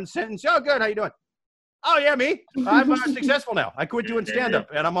 like one sentence. Oh, good. How you doing? Oh, yeah, me. I'm successful now. I quit doing stand-up,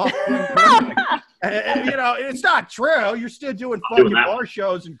 and I'm off. And, you know, it's not true. You're still doing fucking bar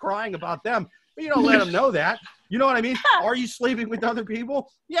shows and crying about them, but you don't let them know that. You know what I mean? Are you sleeping with other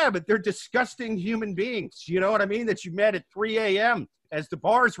people? Yeah, but they're disgusting human beings. You know what I mean? That you met at 3 a.m. as the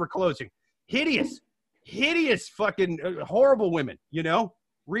bars were closing. Hideous fucking horrible women, you know?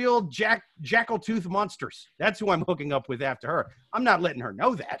 Real jackal tooth monsters. That's who I'm hooking up with after her. I'm not letting her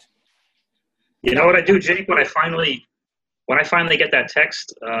know that. You know what I do, Jake? When I finally get that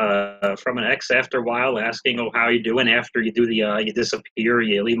text from an ex after a while asking, "Oh, how you doing?" After you do the you disappear,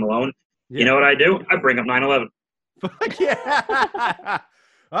 you leave them alone. Yeah. You know what I do? I bring up 9/11. Fuck yeah!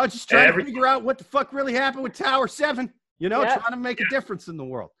 I was just trying to figure out what the fuck really happened with Tower 7. You know, trying to make a difference in the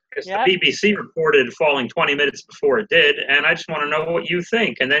world. Because the BBC reported falling 20 minutes before it did, and I just want to know what you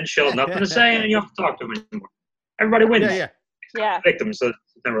think. And then she'll have nothing to say, and you don't have to talk to them anymore. Everybody wins. Yeah. Victims. So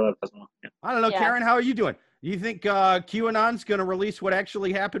never let us know. I don't know, Karen. How are you doing? You think QAnon's going to release what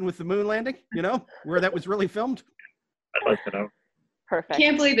actually happened with the moon landing? You know, where that was really filmed? I'd like to know. Perfect.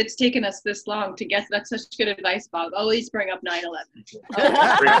 Can't believe it's taken us this long to get. That's such good advice, Bob. Always bring up 9/11. It's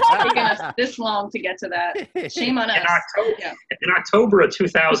taken us this long to get to that. Shame on us. In October of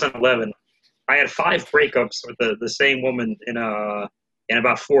 2011, I had 5 breakups with the same woman in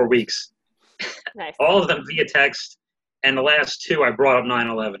about 4 weeks. Nice. All of them via text. And the last 2, I brought up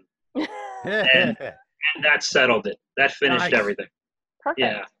 9/11, and that settled it. That finished everything. Perfect.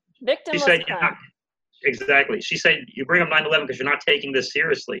 Yeah. Victimless She said, crime. exactly. She said, "You bring up 9/11 because you're not taking this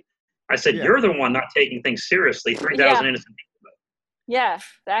seriously." I said, "You're the one not taking things seriously." 3,000 innocent people. Yeah,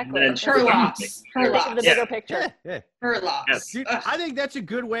 exactly. Her loss. Her loss. The bigger picture. Her loss. Yes. Dude, I think that's a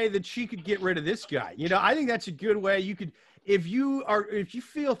good way that she could get rid of this guy. You know, I think that's a good way you could. If you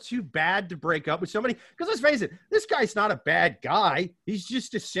feel too bad to break up with somebody, because let's face it, this guy's not a bad guy. He's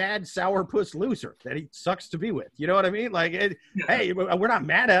just a sad, sourpuss loser that he sucks to be with. You know what I mean? Like, hey, we're not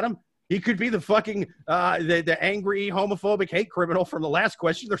mad at him. He could be the fucking the angry, homophobic hate criminal from the last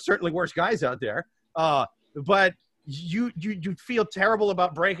question. There's certainly worse guys out there. But you feel terrible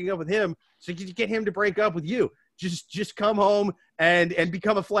about breaking up with him, so you get him to break up with you. Just come home and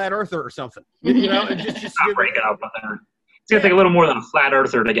become a flat earther or something. You know, and just not breaking up with her. It's going to take a little more than a flat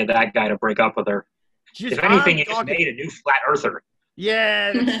earther to get that guy to break up with her. If anything, you just made a new flat earther.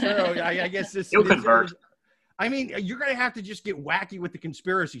 Yeah, that's true. I guess You'll convert. I mean, you're going to have to just get wacky with the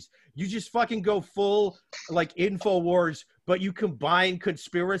conspiracies. You just fucking go full, like, InfoWars, but you combine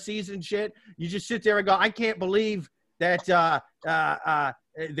conspiracies and shit. You just sit there and go, I can't believe that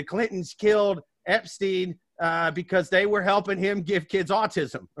the Clintons killed Epstein because they were helping him give kids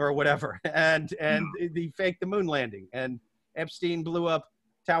autism or whatever. And they faked the moon landing. And Epstein blew up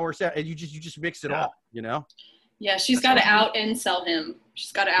Tower 7. And you just mix it all, you know? Yeah, she's got to out-incel him.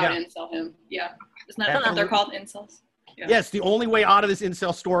 She's got to out-incel him. Yeah. Isn't that what they're called, incels? Yeah. Yes, the only way out of this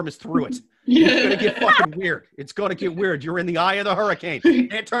incel storm is through it. It's going to get fucking weird. It's going to get weird. You're in the eye of the hurricane.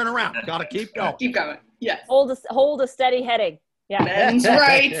 Can't turn around. Got to keep going. Keep going. Yes. Hold a steady heading. Yeah. Men's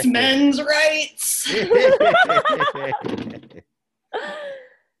rights. Men's rights.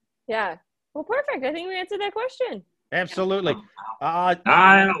 Yeah. Well, perfect. I think we answered that question. Absolutely.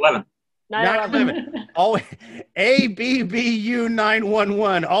 9/11. 9/11. Always ABBU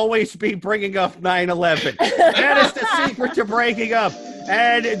 911. Always be bringing up 9/11. That is the secret to breaking up.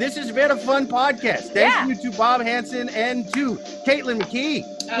 And this has been a fun podcast. Thank you to Bob Hanson and to Caitlin McKee.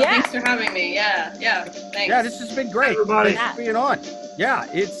 Thanks for having me. Yeah. Thanks. Yeah, this has been great. Everybody. Thanks for being on. Yeah,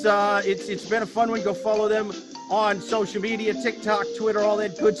 it's been a fun one. Go follow them on social media, TikTok, Twitter, all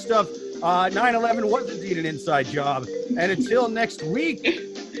that good stuff. 9/11 was indeed an inside job. And until next week,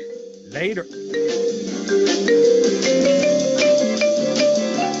 later.